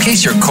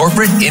showcase your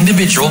corporate,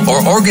 individual,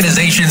 or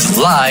organization's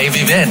live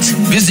event.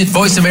 Visit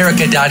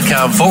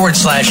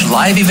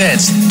voiceamerica.com/live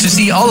events to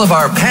see all of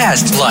our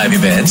past live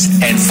events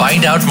and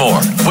find out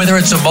more. Whether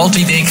it's a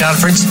multi-day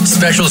conference,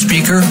 special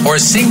speaker, or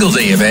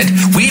single-day event,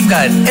 we've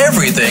got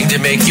everything to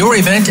make your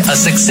event a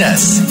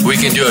success. We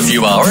can do a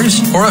few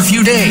hours or a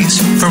few days.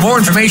 For more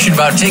information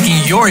about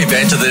taking your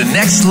event to the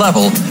next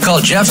level, call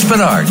Jeff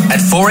Spinard at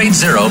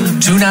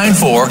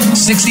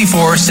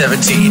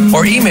 480-294-6417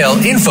 or email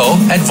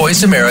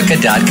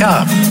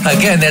info@voiceamerica.com.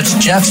 Again, that's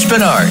Jeff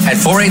Spinard at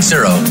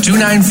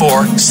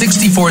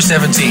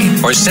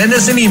 480-294-6417 or send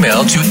us an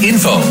email to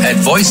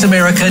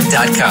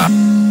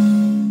info@voiceamerica.com.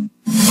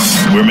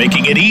 We're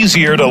making it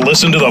easier to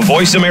listen to the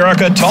Voice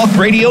America Talk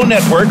Radio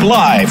Network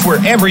live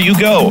wherever you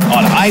go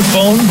on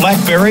iPhone,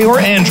 BlackBerry, or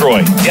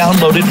Android.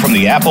 Download it from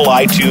the Apple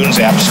iTunes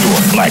App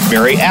Store,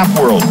 BlackBerry App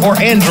World, or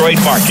Android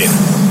Market.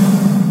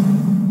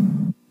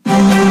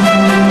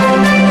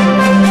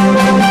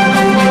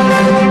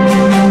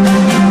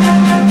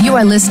 You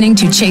are listening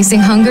to Chasing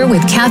Hunger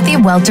with Kathy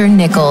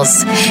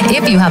Welter-Nichols.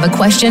 If you have a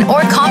question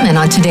or comment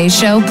on today's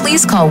show,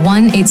 please call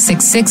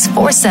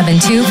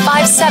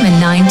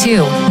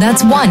 1-866-472-5792.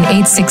 That's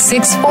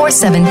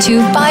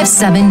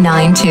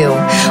 1-866-472-5792.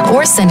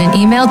 Or send an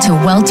email to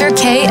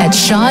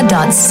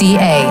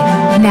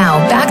welterk@shaw.ca. Now,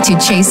 back to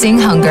Chasing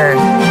Hunger.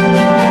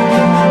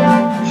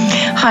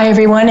 Hi,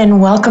 everyone, and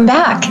welcome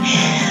back.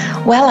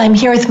 Well, I'm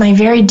here with my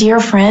very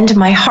dear friend,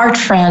 my heart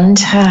friend,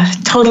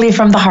 totally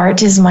from the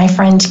heart, is my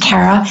friend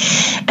Kara.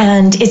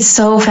 And it's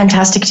so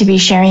fantastic to be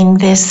sharing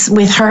this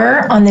with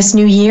her on this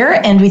new year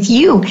and with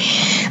you,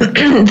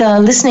 the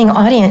listening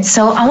audience.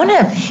 So I want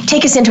to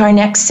take us into our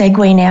next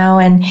segue now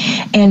and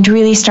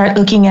really start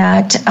looking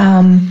at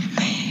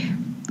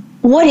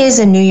what is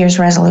a New Year's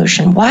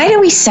resolution? Why do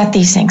we set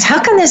these things? How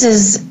come this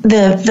is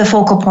the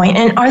focal point?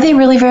 And are they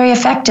really very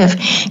effective?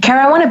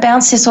 Kara, I want to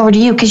bounce this over to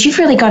you because you've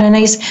really got a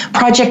nice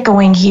project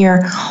going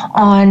here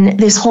on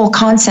this whole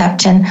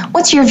concept. And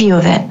what's your view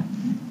of it?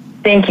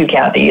 Thank you,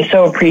 Kathy.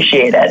 So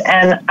appreciate it.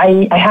 And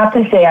I have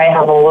to say I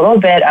have a little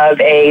bit of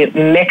a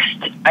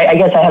I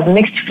guess I have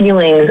mixed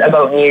feelings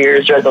about New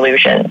Year's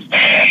resolutions.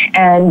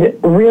 And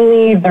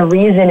really the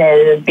reason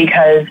is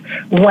because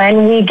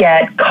when we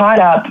get caught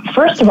up,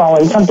 first of all,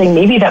 in something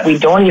maybe that we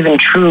don't even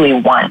truly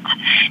want.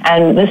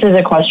 And this is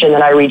a question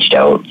that I reached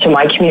out to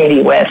my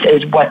community with,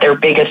 is what their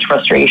biggest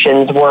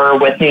frustrations were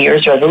with New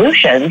Year's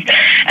resolutions.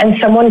 And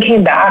someone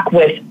came back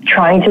with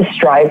trying to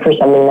strive for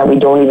something that we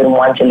don't even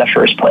want in the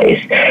first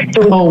place.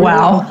 So it's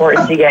really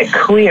important to get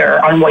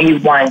clear on what you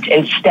want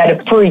instead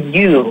of for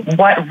you,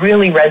 what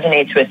really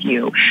resonates with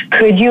you.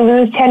 Could you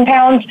lose 10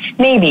 pounds?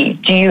 Maybe.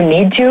 Do you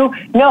need to?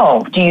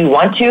 No. Do you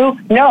want to?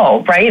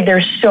 No, right?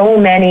 There's so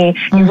many.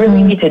 You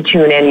really need to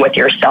tune in with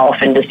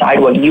yourself and decide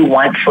what you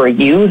want for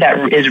you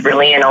that is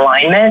really in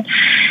alignment.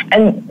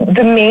 And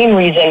the main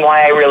reason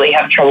why I really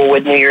have trouble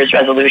with New Year's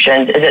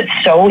resolutions is it's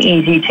so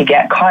easy to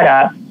get caught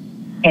up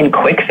in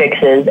quick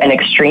fixes and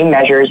extreme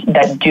measures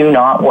that do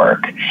not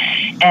work.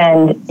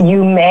 And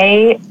you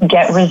may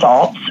get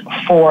results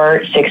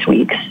for 6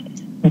 weeks,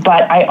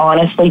 but I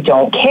honestly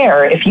don't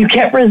care if you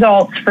get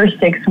results for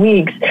 6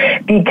 weeks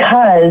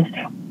because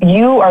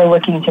you are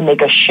looking to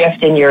make a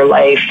shift in your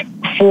life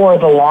for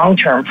the long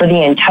term, for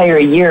the entire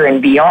year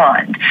and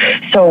beyond.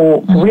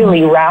 So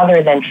really,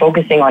 rather than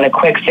focusing on a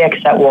quick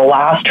fix that will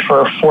last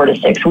for 4 to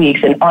 6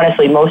 weeks, and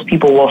honestly, most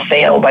people will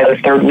fail by the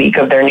third week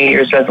of their New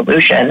Year's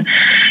resolution.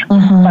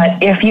 But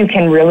if you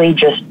can really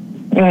just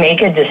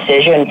make a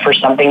decision for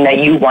something that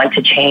you want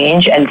to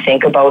change and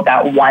think about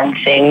that one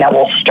thing that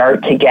will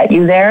start to get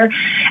you there.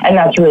 And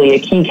that's really a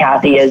key,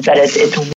 Kathy, is that it's